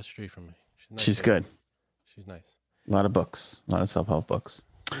 she's across the street from me. She's good. She's nice. A lot of books. A lot of self-help books.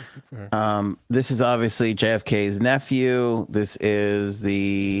 Yeah, good for her. This is obviously JFK's nephew. This is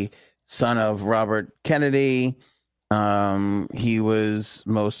the son of Robert Kennedy. He was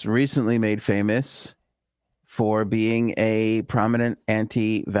most recently made famous for being a prominent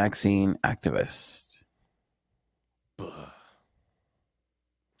anti-vaccine activist.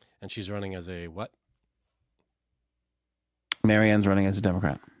 And she's running as a what? Marianne's running as a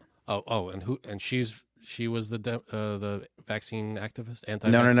Democrat. Oh, and who? And she was the vaccine activist,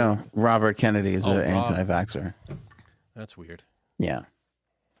 No. Robert Kennedy is an anti-vaxxer. That's weird. Yeah.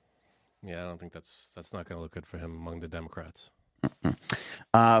 Yeah, I don't think that's not going to look good for him among the Democrats.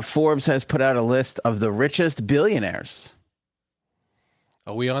 Forbes has put out a list of the richest billionaires.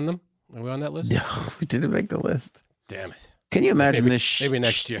 Are we on them? Are we on that list? No, we didn't make the list. Damn it. Can you imagine maybe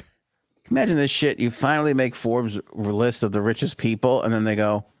next year. Imagine this shit. You finally make Forbes list of the richest people, and then they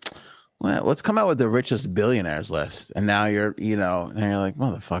go, well, let's come out with the richest billionaires list. And now you're like,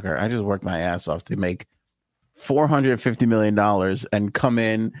 motherfucker, I just worked my ass off to make $450 million and come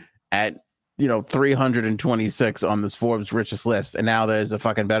in at 326 on this Forbes richest list, and now there's a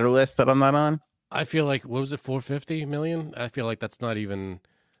fucking better list that I'm not on. I feel like, what was it, 450 million? I feel like that's not even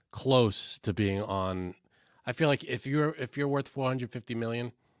close to being on. I feel like if you're worth 450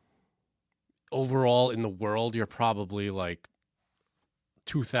 million overall in the world, you're probably like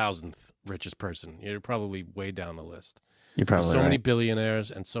 2,000th richest person. You're probably way down the list. You're probably so right. many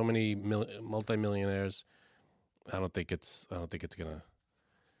billionaires and so many multimillionaires. I don't think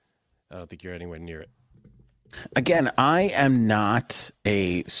you're anywhere near it. Again, I am not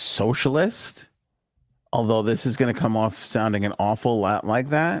a socialist, although this is going to come off sounding an awful lot like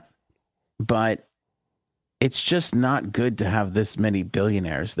that. But it's just not good to have this many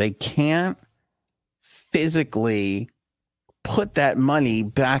billionaires. They can't physically put that money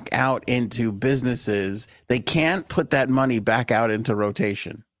back out into businesses. They can't put that money back out into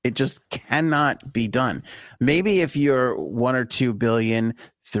rotation. It just cannot be done. Maybe if you're 1 or 2 billion,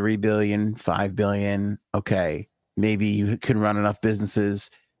 3 billion, 5 billion, okay, maybe you can run enough businesses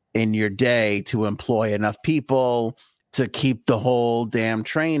in your day to employ enough people to keep the whole damn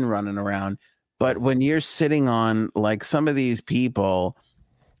train running around. But when you're sitting on like some of these people,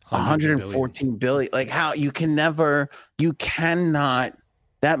 114 billion, like how you cannot,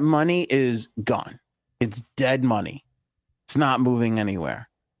 that money is gone. It's dead money. It's not moving anywhere.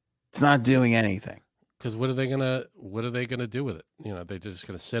 It's not doing anything. Because what are they gonna do with it? You know, they're just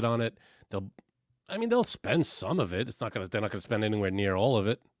gonna sit on it. They'll spend some of it. They're not gonna spend anywhere near all of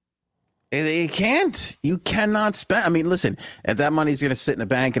it. They can't. You cannot spend. I mean, listen, if that money's gonna sit in a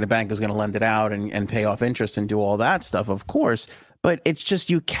bank and the bank is gonna lend it out and pay off interest and do all that stuff, of course. But it's just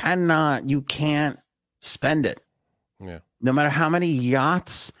you can't spend it. Yeah. No matter how many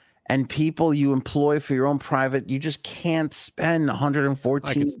yachts and people you employ for your own private, you just can't spend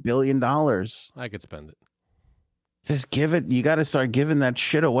 $114 billion. I could spend it. Just give it. You got to start giving that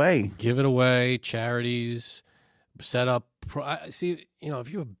shit away. Give it away. Charities. Set up. See,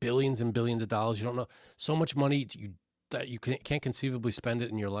 if you have billions and billions of dollars, you don't know so much money that you can't conceivably spend it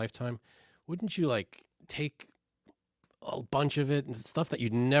in your lifetime. Wouldn't you like take a bunch of it and stuff that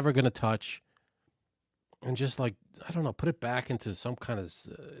you're never going to touch and just like, I don't know, put it back into some kind of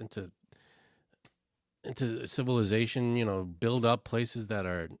into civilization, build up places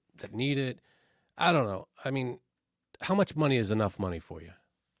that need it. I don't know. I mean, how much money is enough money for you?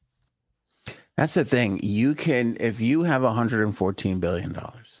 That's the thing. You can, if you have $114 billion,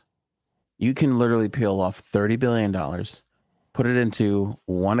 you can literally peel off $30 billion, put it into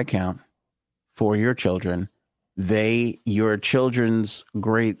one account for your children. Your children's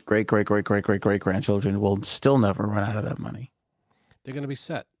great grandchildren will still never run out of that money. They're going to be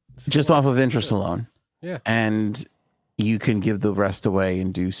set just off of interest alone. Yeah. And you can give the rest away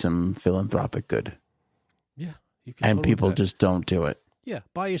and do some philanthropic good. Yeah. And people just don't do it. Yeah.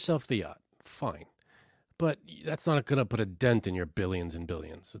 Buy yourself the yacht. Fine. But that's not going to put a dent in your billions and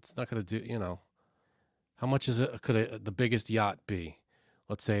billions. It's not going to do, how much could the biggest yacht be?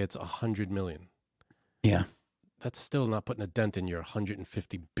 Let's say it's 100 million. Yeah. That's still not putting a dent in your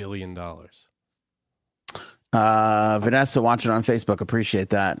 $150 billion. Vanessa watching on Facebook.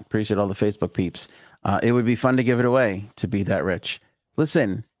 Appreciate that. Appreciate all the Facebook peeps. It would be fun to give it away to be that rich.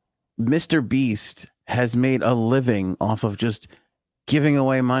 Listen, Mr. Beast has made a living off of just giving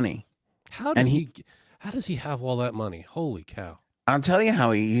away money. How does he have all that money? Holy cow. I'll tell you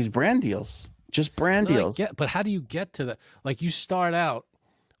how he's brand deals. Just brand deals. But how do you get to that? Like you start out,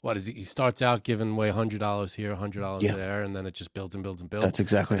 he starts out giving away $100 here, $100 there, and then it just builds and builds and builds. That's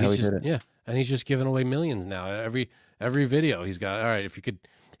exactly how he did it. Yeah, and he's just giving away millions now. Every video he's got. All right,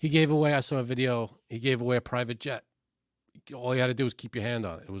 he gave away. I saw a video. He gave away a private jet. All you had to do was keep your hand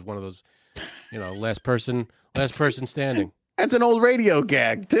on it. It was one of those, last person standing. That's an old radio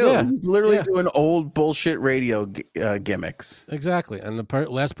gag too. Yeah. He's literally doing old bullshit radio gimmicks. Exactly. And the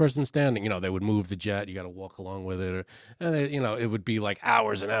last person standing, they would move the jet. You got to walk along with it, it would be like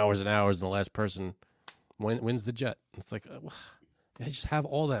hours and hours and hours, and the last person wins the jet. It's like, they just have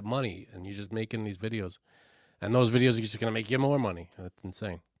all that money, and you're just making these videos, and those videos are just going to make you more money. That's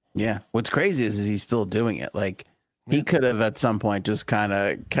insane. Yeah. What's crazy is he's still doing it. Like. He could have at some point just kind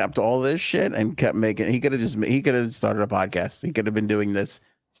of kept all this shit and kept making. He could have started a podcast. He could have been doing this,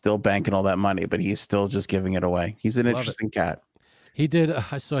 still banking all that money, but he's still just giving it away. He's an interesting cat. He did.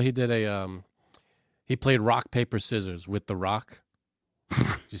 I saw he did he played rock, paper, scissors with The Rock. Did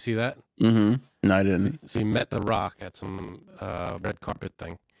you see that? Mm-hmm. No, I didn't. So he met The Rock at some red carpet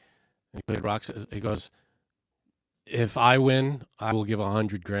thing. He played rock. He goes, if I win, I will give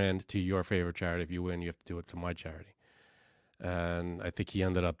 $100,000 to your favorite charity. If you win, you have to do it to my charity. And I think he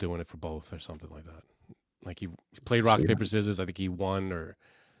ended up doing it for both or something like that. Like he played rock, paper, scissors. I think he won or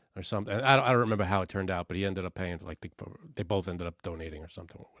something. I don't remember how it turned out, but he ended up paying they both ended up donating or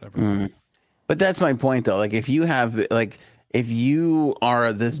something, whatever. But that's my point though. Like if you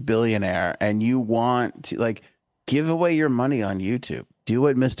are this billionaire and you want to give away your money on YouTube, do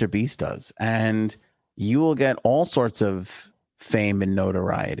what Mr. Beast does, and you will get all sorts of fame and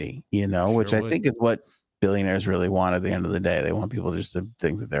notoriety, which I think is what billionaires really want at the end of the day. They want people just to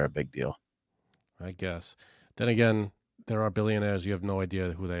think that they're a big deal. I guess. Then again, there are billionaires, you have no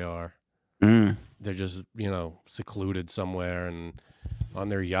idea who they are. They're just, secluded somewhere and on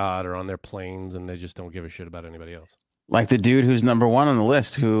their yacht or on their planes, and they just don't give a shit about anybody else. Like the dude who's number one on the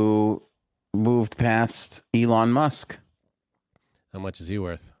list who moved past Elon Musk. How much is he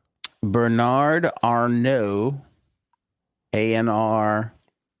worth? Bernard Arnault ANR,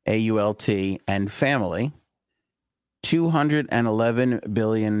 AULT, and family, $211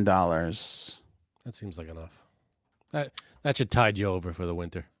 billion. That seems like enough. That should tide you over for the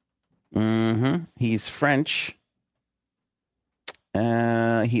winter. Mm-hmm. He's French.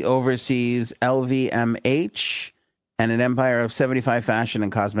 He oversees LVMH and an empire of 75 fashion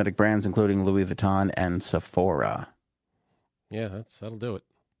and cosmetic brands, including Louis Vuitton and Sephora. Yeah, that'll do it.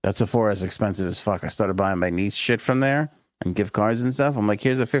 That Sephora is expensive as fuck. I started buying my niece shit from there and gift cards and stuff. I'm like,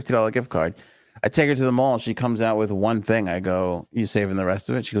 here's a $50 gift card. I take her to the mall. She comes out with one thing. I go, you saving the rest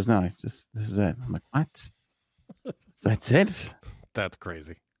of it? She goes, no, this is it. I'm like, what? That's it? That's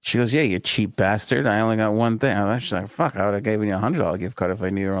crazy. She goes, yeah, you cheap bastard. I only got one thing. She's like, fuck, I would have given you $100 gift card if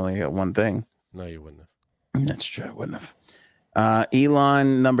I knew you only got one thing. No, you wouldn't have. That's true. I wouldn't have.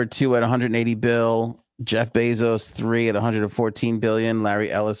 Elon, number 2 at 180 bill. Jeff Bezos, 3 at 114 billion.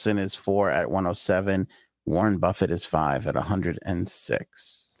 Larry Ellison is 4 at 107. Warren Buffett is 5 at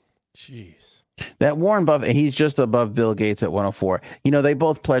 106. Jeez. That Warren Buffett, he's just above Bill Gates at 104. You know, they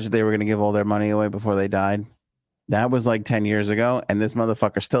both pledged they were going to give all their money away before they died. That was like 10 years ago, and this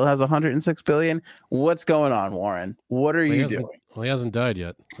motherfucker still has 106 billion. What's going on, Warren? What are you doing? Well, he hasn't died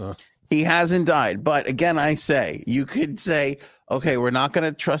yet. So. He hasn't died. But again, I say, you could say, okay, we're not going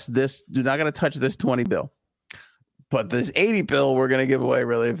to trust this. We're not going to touch this 20 bill. But this 80 bill, we're going to give away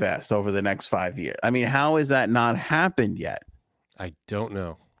really fast over the next 5 years. I mean, how has that not happened yet? I don't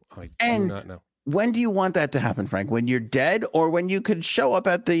know. I do not know. When do you want that to happen, Frank? When you're dead, or when you could show up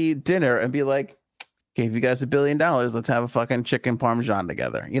at the dinner and be like, gave you guys $1 billion. Let's have a fucking chicken parmesan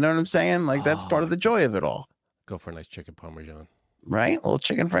together. You know what I'm saying? Like, that's part of the joy of it all. Go for a nice chicken parmesan. Right? A little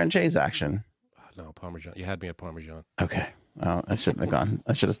chicken franchise action. No, parmesan. You had me at parmesan. Okay. Oh, I shouldn't have gone.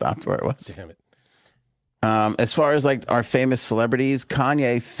 I should have stopped where it was. Damn it. As far as like our famous celebrities,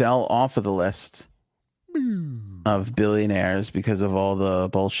 Kanye fell off of the list of billionaires because of all the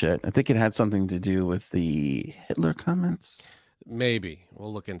bullshit. I think it had something to do with the Hitler comments. Maybe.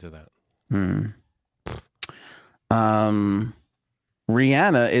 We'll look into that.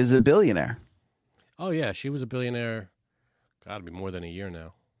 Rihanna is a billionaire. Oh, yeah. She was a billionaire. Gotta be more than a year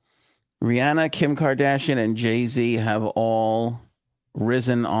now. Rihanna, Kim Kardashian, and Jay-Z have all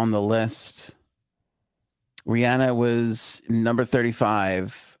risen on the list. Rihanna was number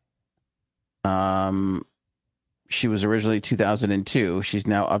 35. She was originally 2002. She's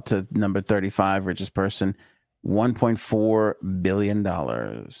now up to number 35, richest person, $1.4 billion.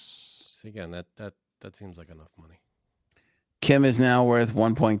 See, again, that seems like enough money. Kim is now worth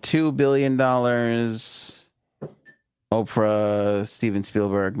 $1.2 billion. Oprah, Steven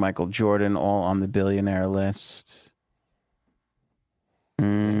Spielberg, Michael Jordan, all on the billionaire list.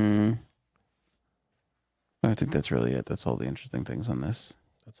 I think that's really it. That's all the interesting things on this.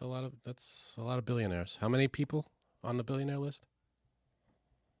 That's a lot of billionaires. How many people on the billionaire list?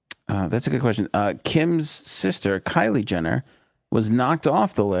 That's a good question. Kim's sister, Kylie Jenner, was knocked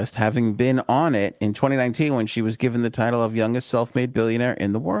off the list, having been on it in 2019 when she was given the title of youngest self-made billionaire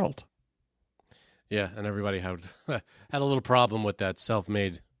in the world. Yeah, and everybody had a little problem with that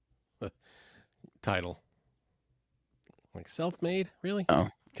self-made title. Like, self-made? Really? Oh,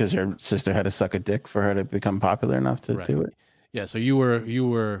 because her sister had to suck a dick for her to become popular enough to do it? Yeah, so you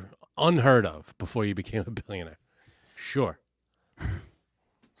were unheard of before you became a billionaire. Sure.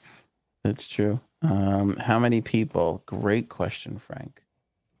 That's true. How many people? Great question, Frank.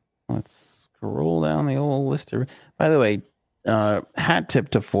 Let's scroll down the old list. By the way, hat tip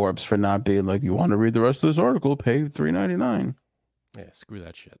to Forbes for not being like, you want to read the rest of this article, pay $3.99. Yeah, screw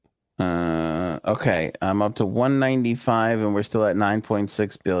that shit. Okay, I'm up to 195 and we're still at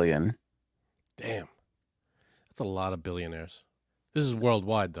 9.6 billion. Damn. That's a lot of billionaires. This is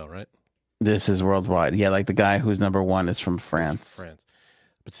worldwide though, right? This is worldwide. Yeah, like the guy who's number 1 is from France.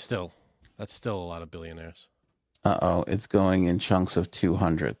 But still, that's still a lot of billionaires. Uh-oh, it's going in chunks of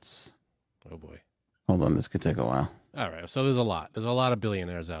 200s. Oh boy. Hold on, this could take a while. All right, so there's a lot. There's a lot of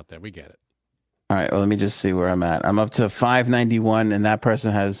billionaires out there. We get it. All right, well, let me just see where I'm at. I'm up to 591, and that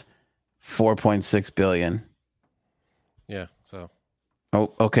person has 4.6 billion. Yeah, so.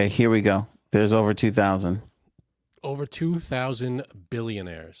 Oh, okay, here we go. There's over 2,000. Over 2,000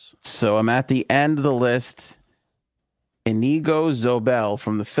 billionaires. So I'm at the end of the list. Inigo Zobel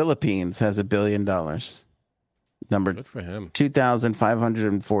from the Philippines has $1 billion. Number Good for him.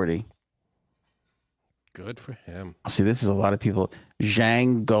 2,540. Good for him. See, this is a lot of people.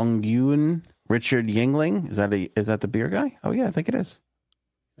 Zhang Gongyun, Richard Yingling. Is that the beer guy? Oh yeah, I think it is.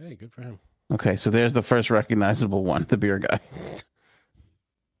 Hey, good for him. Okay, so there's the first recognizable one, the beer guy.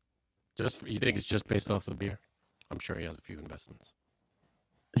 You think it's just based off the beer? I'm sure he has a few investments.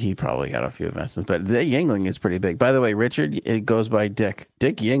 He probably got a few investments, but the Yingling is pretty big. By the way, Richard, it goes by Dick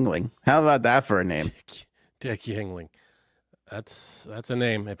Yingling. How about that for a name? Dick Yingling. That's a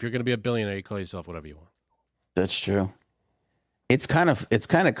name. If you're going to be a billionaire, you call yourself whatever you want. That's true. It's kind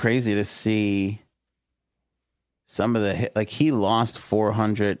of crazy to see some of the like he lost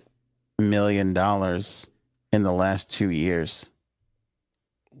 $400 million in the last 2 years.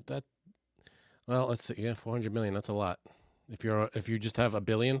 Well, let's see. Yeah, 400 million. That's a lot. If you just have $1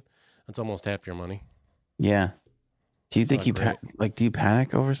 billion, that's almost half your money. Yeah. Do you think do you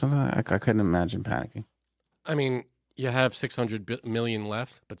panic over something? I couldn't imagine panicking. I mean, you have 600 million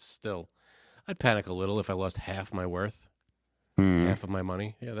left, but still, I'd panic a little if I lost half my worth, half of my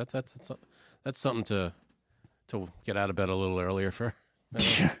money. Yeah, that's something to get out of bed a little earlier for.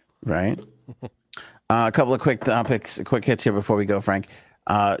 Right. A couple of quick hits here before we go, Frank.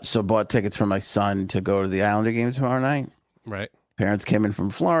 So bought tickets for my son to go to the Islander game tomorrow night. Right. Parents came in from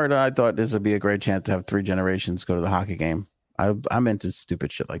Florida. I thought this would be a great chance to have 3 generations go to the hockey game. I'm into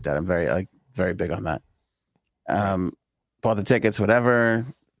stupid shit like that. I'm very big on that. Bought the tickets, whatever.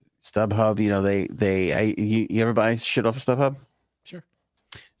 StubHub, you ever buy shit off of StubHub? Sure.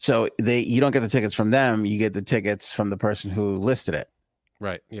 So you don't get the tickets from them. You get the tickets from the person who listed it.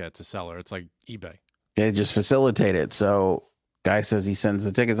 Right. Yeah, it's a seller. It's like eBay. They just facilitate it. So guy says he sends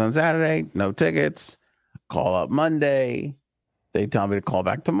the tickets on Saturday. No tickets. Call up Monday. They tell me to call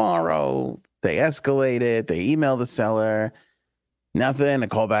back tomorrow. They escalate it. They email the seller. Nothing. I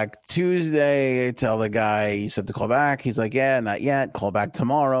call back Tuesday. I tell the guy, you said to call back. He's like, yeah, not yet. Call back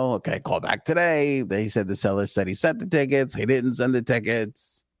tomorrow. Okay, call back today. They said the seller said he sent the tickets. He didn't send the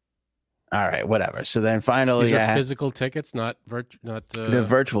tickets. All right, whatever. So then finally, these are physical tickets, not they're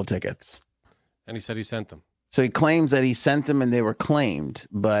virtual tickets. And he said he sent them. So he claims that he sent them and they were claimed.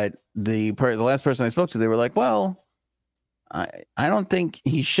 But the last person I spoke to, they were like, well, I don't think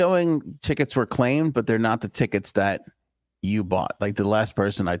he's showing tickets were claimed, but they're not the tickets that you bought. Like the last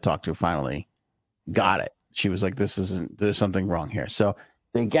person I talked to finally got it. She was like, there's something wrong here. So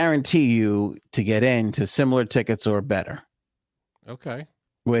they guarantee you to get into similar tickets or better. Okay.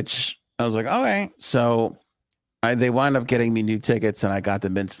 Which I was like, all right. So they wind up getting me new tickets and I got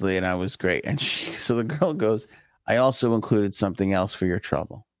them instantly and I was great. And so the girl goes, I also included something else for your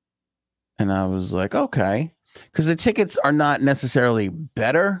trouble. And I was like, okay. Because the tickets are not necessarily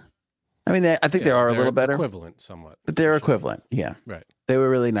better. I mean, I think they are a little better. Equivalent somewhat. But they're equivalent. Yeah. Right. They were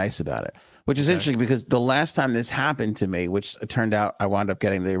really nice about it, which is interesting because the last time this happened to me, which it turned out I wound up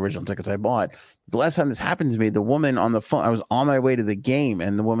getting the original tickets I bought. The last time this happened to me, the woman on the phone, I was on my way to the game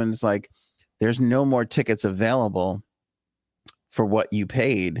and the woman's like, there's no more tickets available for what you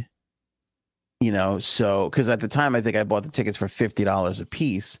paid, so because at the time I think I bought the tickets for $50 a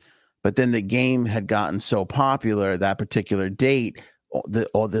piece, but then the game had gotten so popular that particular date,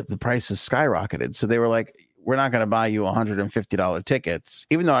 the prices skyrocketed. So they were like, we're not going to buy you $150 tickets,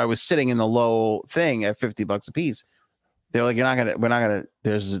 even though I was sitting in the low thing at $50 a piece. They're like, we're not going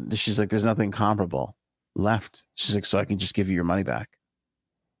to, she's like, there's nothing comparable left. She's like, so I can just give you your money back.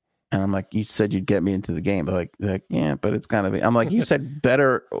 And I'm like, you said you'd get me into the game. But they're like, yeah, but it's gotta be. I'm like, you said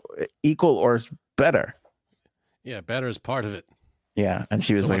better, equal or better. Yeah, better is part of it. Yeah. And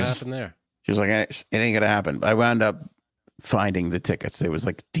she was like, what happened there? She was like, it ain't gonna happen. I wound up finding the tickets. It was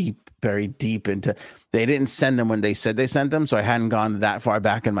like very deep into, they didn't send them when they said they sent them. So I hadn't gone that far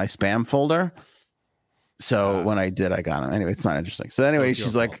back in my spam folder. So when I did, I got them. Anyway, it's not interesting. So anyway,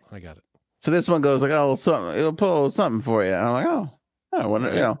 she's like, I got it. So this one goes like, oh, something, it'll pull something for you. And I'm like, I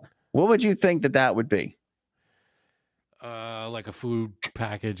wonder, what would you think that would be? Like a food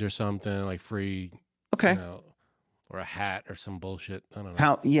package or something, like free. Okay. Or a hat or some bullshit. I don't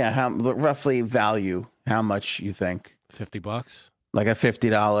know. How roughly value? How much you think? $50. Like a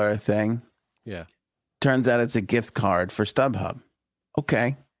 $50 thing. Yeah. Turns out it's a gift card for StubHub.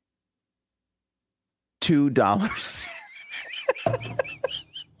 Okay. $2.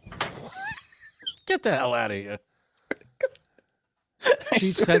 Get the hell out of here. She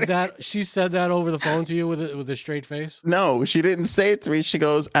said that over the phone to you with a straight face? No, she didn't say it to me. She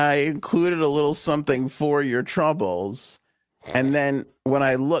goes, I included a little something for your troubles. And then when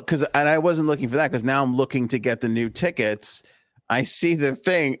I look, and I wasn't looking for that because now I'm looking to get the new tickets. I see the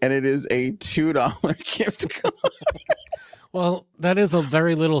thing and it is a $2 gift card. Well, that is a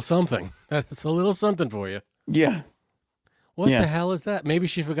very little something. That's a little something for you. Yeah. What the hell is that? Maybe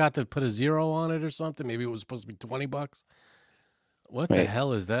she forgot to put a zero on it or something. Maybe it was supposed to be $20. What the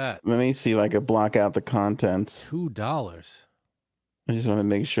hell is that? Let me see if I could block out the contents. $2. I just want to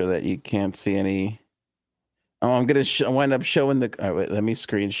make sure that you can't see any. Oh, I'm going to wind up showing the. All right, wait, let me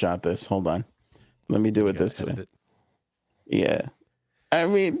screenshot this. Hold on. Let me do it this way. Yeah. I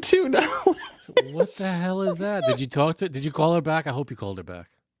mean, $2. What the hell is that? Did you call her back? I hope you called her back.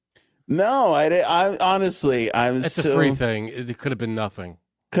 No, I did. I honestly, it's a free thing. It could have been nothing.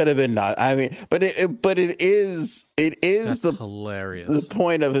 Could have been not. I mean, but it is That's hilarious. The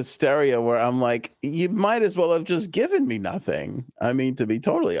point of hysteria where I'm like, you might as well have just given me nothing. I mean, to be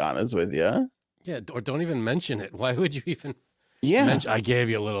totally honest with you. Yeah, or don't even mention it. Why would you even? Yeah, I gave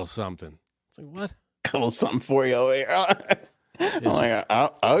you a little something. It's like, what? A little something for you over here. I'm like,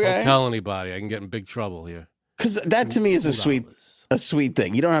 oh, okay. Don't tell anybody. I can get in big trouble here. Because that to me is a sweet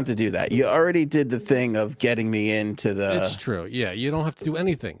thing. You don't have to do that. You already did the thing of getting me into the. It's true. Yeah, you don't have to do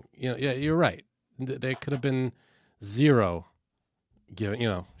anything. Yeah, you're right. There could have been zero. She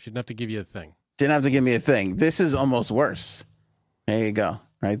didn't have to give you a thing. Didn't have to give me a thing. This is almost worse. There you go,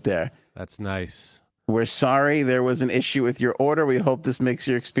 right there. That's nice. We're sorry there was an issue with your order. We hope this makes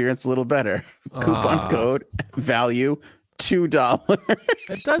your experience a little better. Coupon code value $2.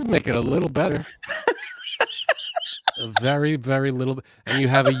 It does make it a little better. A very, very little bit. And you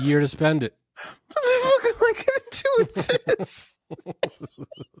have a year to spend it. What the fuck am I going to do with this? What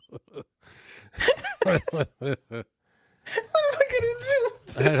am I going to do with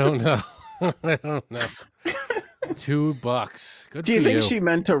this? I don't know. I don't know. $2. Good. Do you think she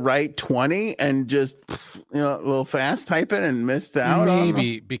meant to write 20 and just a little fast type it and missed out?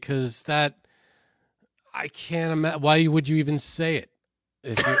 Maybe because that I can't imagine. Why would you even say it?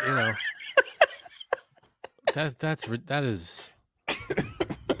 If that is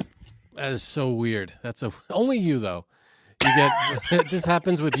so weird. Only you though. You get this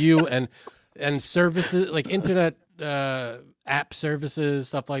happens with you and services like internet app services,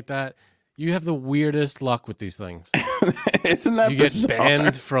 stuff like that. You have the weirdest luck with these things. Isn't that you bizarre? Get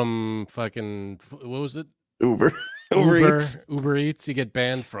banned from fucking what was it? Uber Eats. You get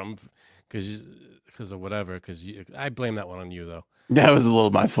banned from because of whatever. I blame that one on you though. That was a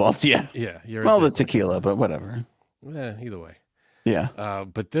little my fault. Yeah. Yeah. The tequila, but whatever. Yeah. Either way. Yeah.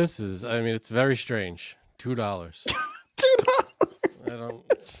 But this is. I mean, it's very strange. $2.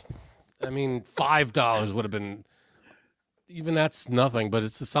 $2. I mean, $5 would have been. Even that's nothing, but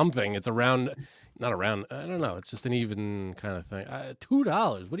it's something. It's around, not around. I don't know. It's just an even kind of thing.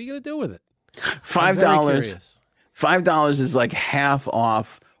 $2. What are you gonna do with it? $5. $5 is like half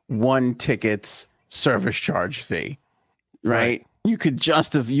off one ticket's service charge fee, right? You could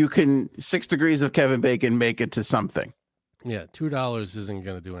 6 degrees of Kevin Bacon make it to something. Yeah, $2 isn't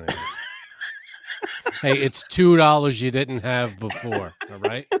gonna do anything. Hey, it's $2 you didn't have before. All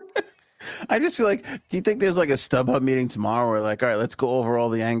right. I just feel like, do you think there's like a StubHub meeting tomorrow where like, all right, let's go over all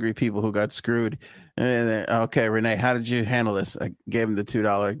the angry people who got screwed. And then, okay, Renee, how did you handle this? I gave him the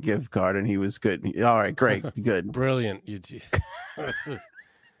 $2 gift card and he was good. All right, great. Good. Brilliant.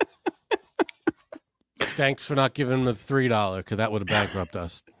 Thanks for not giving him the $3 because that would have bankrupted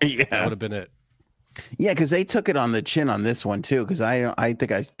us. Yeah. That would have been it. Yeah, because they took it on the chin on this one too. Because I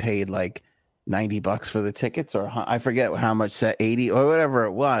think I paid like $90 for the tickets, or I forget how much, set 80 or whatever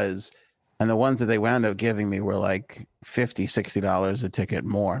it was. And the ones that they wound up giving me were like $50, $60 a ticket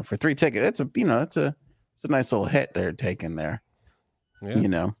more for 3 tickets. It's a nice little hit they're taking there.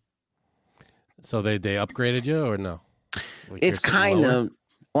 Yeah. So they upgraded you or no? Like it's kind of,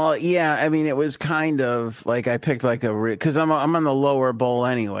 well, yeah. I mean, it was kind of like I picked like because I'm on the lower bowl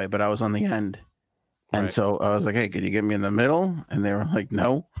anyway, but I was on the end. And so I was like, hey, could you get me in the middle? And they were like,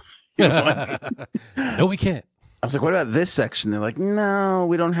 no. No, we can't. I was like, what about this section? They're like, no,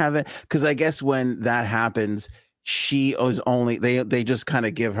 we don't have it. Because I guess when that happens, she was only, they just kind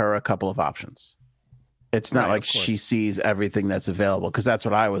of give her a couple of options. It's not like she sees everything that's available. Because that's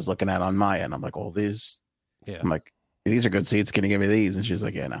what I was looking at on my end. I'm like, well, these, I'm like, these are good seats. Can you give me these? And she's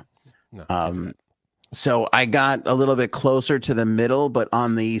like, yeah, no. So I got a little bit closer to the middle, but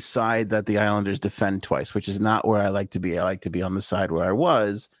on the side that the Islanders defend twice, which is not where I like to be. I like to be on the side where I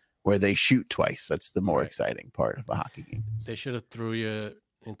was, where they shoot twice. That's the more exciting part of a hockey game. They should have threw you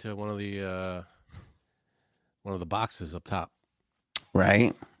into one of the boxes up top.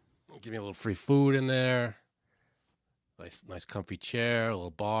 Right. Give me a little free food in there. Nice comfy chair, a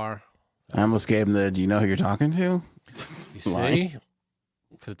little bar. I almost gave him do you know who you're talking to? You see?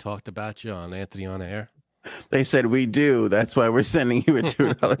 Could have talked about you on Anthony on Air. They said we do. That's why we're sending you a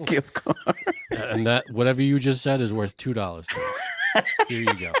 $2 gift card. And that whatever you just said is worth $2 to us. Here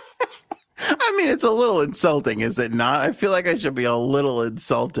you go. I mean, it's a little insulting, is it not? I feel like I should be a little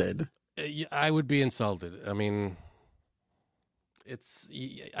insulted. I would be insulted. I mean,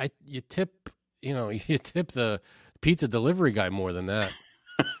 you tip the pizza delivery guy more than that.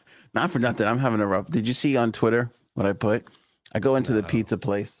 Not for nothing. I'm having a rough. Did you see on Twitter what I put? I go into the pizza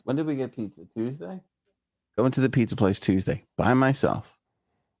place. When did we get pizza? Tuesday? Go into the pizza place Tuesday by myself.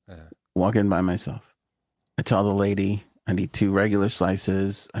 Walk in by myself. I tell the lady I need 2 regular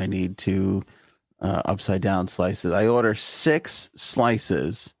slices. I need 2 upside down slices. I order 6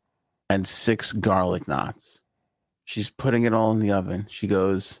 slices and 6 garlic knots. She's putting it all in the oven. She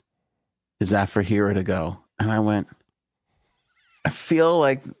goes, "Is that for here or to go?" And I went, "I feel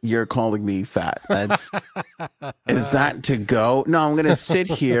like you're calling me fat. Is that to go? No, I'm going to sit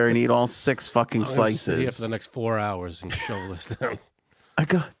here and eat all 6 fucking slices. Sit here for the next 4 hours and show this down." I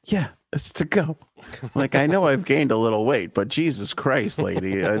go, "Yeah, it's to go." Like, I know I've gained a little weight, but Jesus Christ,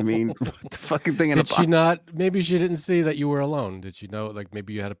 lady. I mean, what the fucking thing in a box. Did she not? Maybe she didn't see that you were alone. Did she know? Like,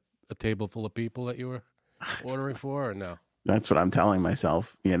 maybe you had a table full of people that you were ordering for, or no? That's what I'm telling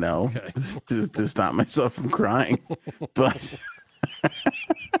myself, okay. to stop myself from crying. But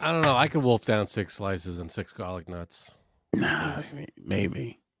I don't know. I could wolf down 6 slices and 6 garlic nuts. Nah,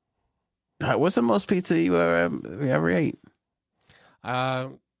 maybe. What's the most pizza you ever ate? I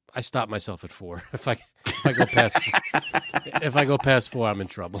stop myself at 4. If I go past 4, I'm in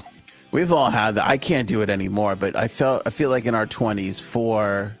trouble. We've all had that. I can't do it anymore, but I feel like in our 20s,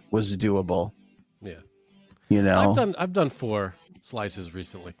 4 was doable. Yeah. I've done 4 slices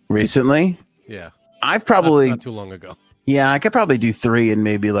recently. Recently? Yeah. I've probably not too long ago. Yeah, I could probably do 3 and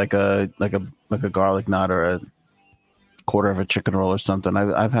maybe like a garlic knot or a quarter of a chicken roll or something.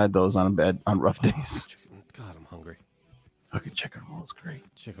 I've had those on rough days. God, I'm hungry. Fucking chicken roll is great.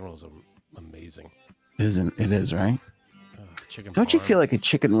 Chicken rolls are amazing. It is, right? Chicken. Don't you feel like a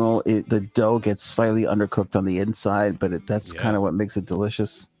chicken roll? The dough gets slightly undercooked on the inside, but that's kind of what makes it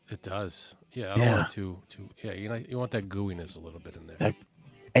delicious. It does. Yeah, I don't want too. Yeah, you want that gooiness a little bit in there.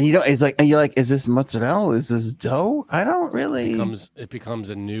 And it's like, and you're like, is this mozzarella? Is this dough? I don't really. It becomes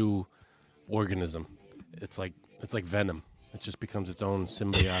a new organism. It's like venom. It just becomes its own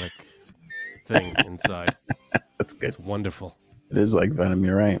symbiotic thing inside. That's good. It's wonderful. It is like venom.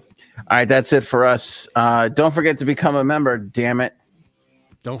 You're right. All right, that's it for us. Don't forget to become a member. Damn it!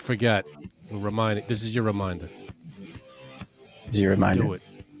 Don't forget. This is your reminder. This is your reminder. Do it.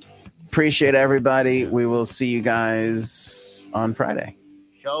 Appreciate everybody. We will see you guys on Friday.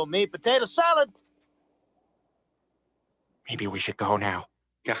 Show me potato salad. Maybe we should go now.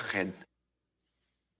 Go ahead.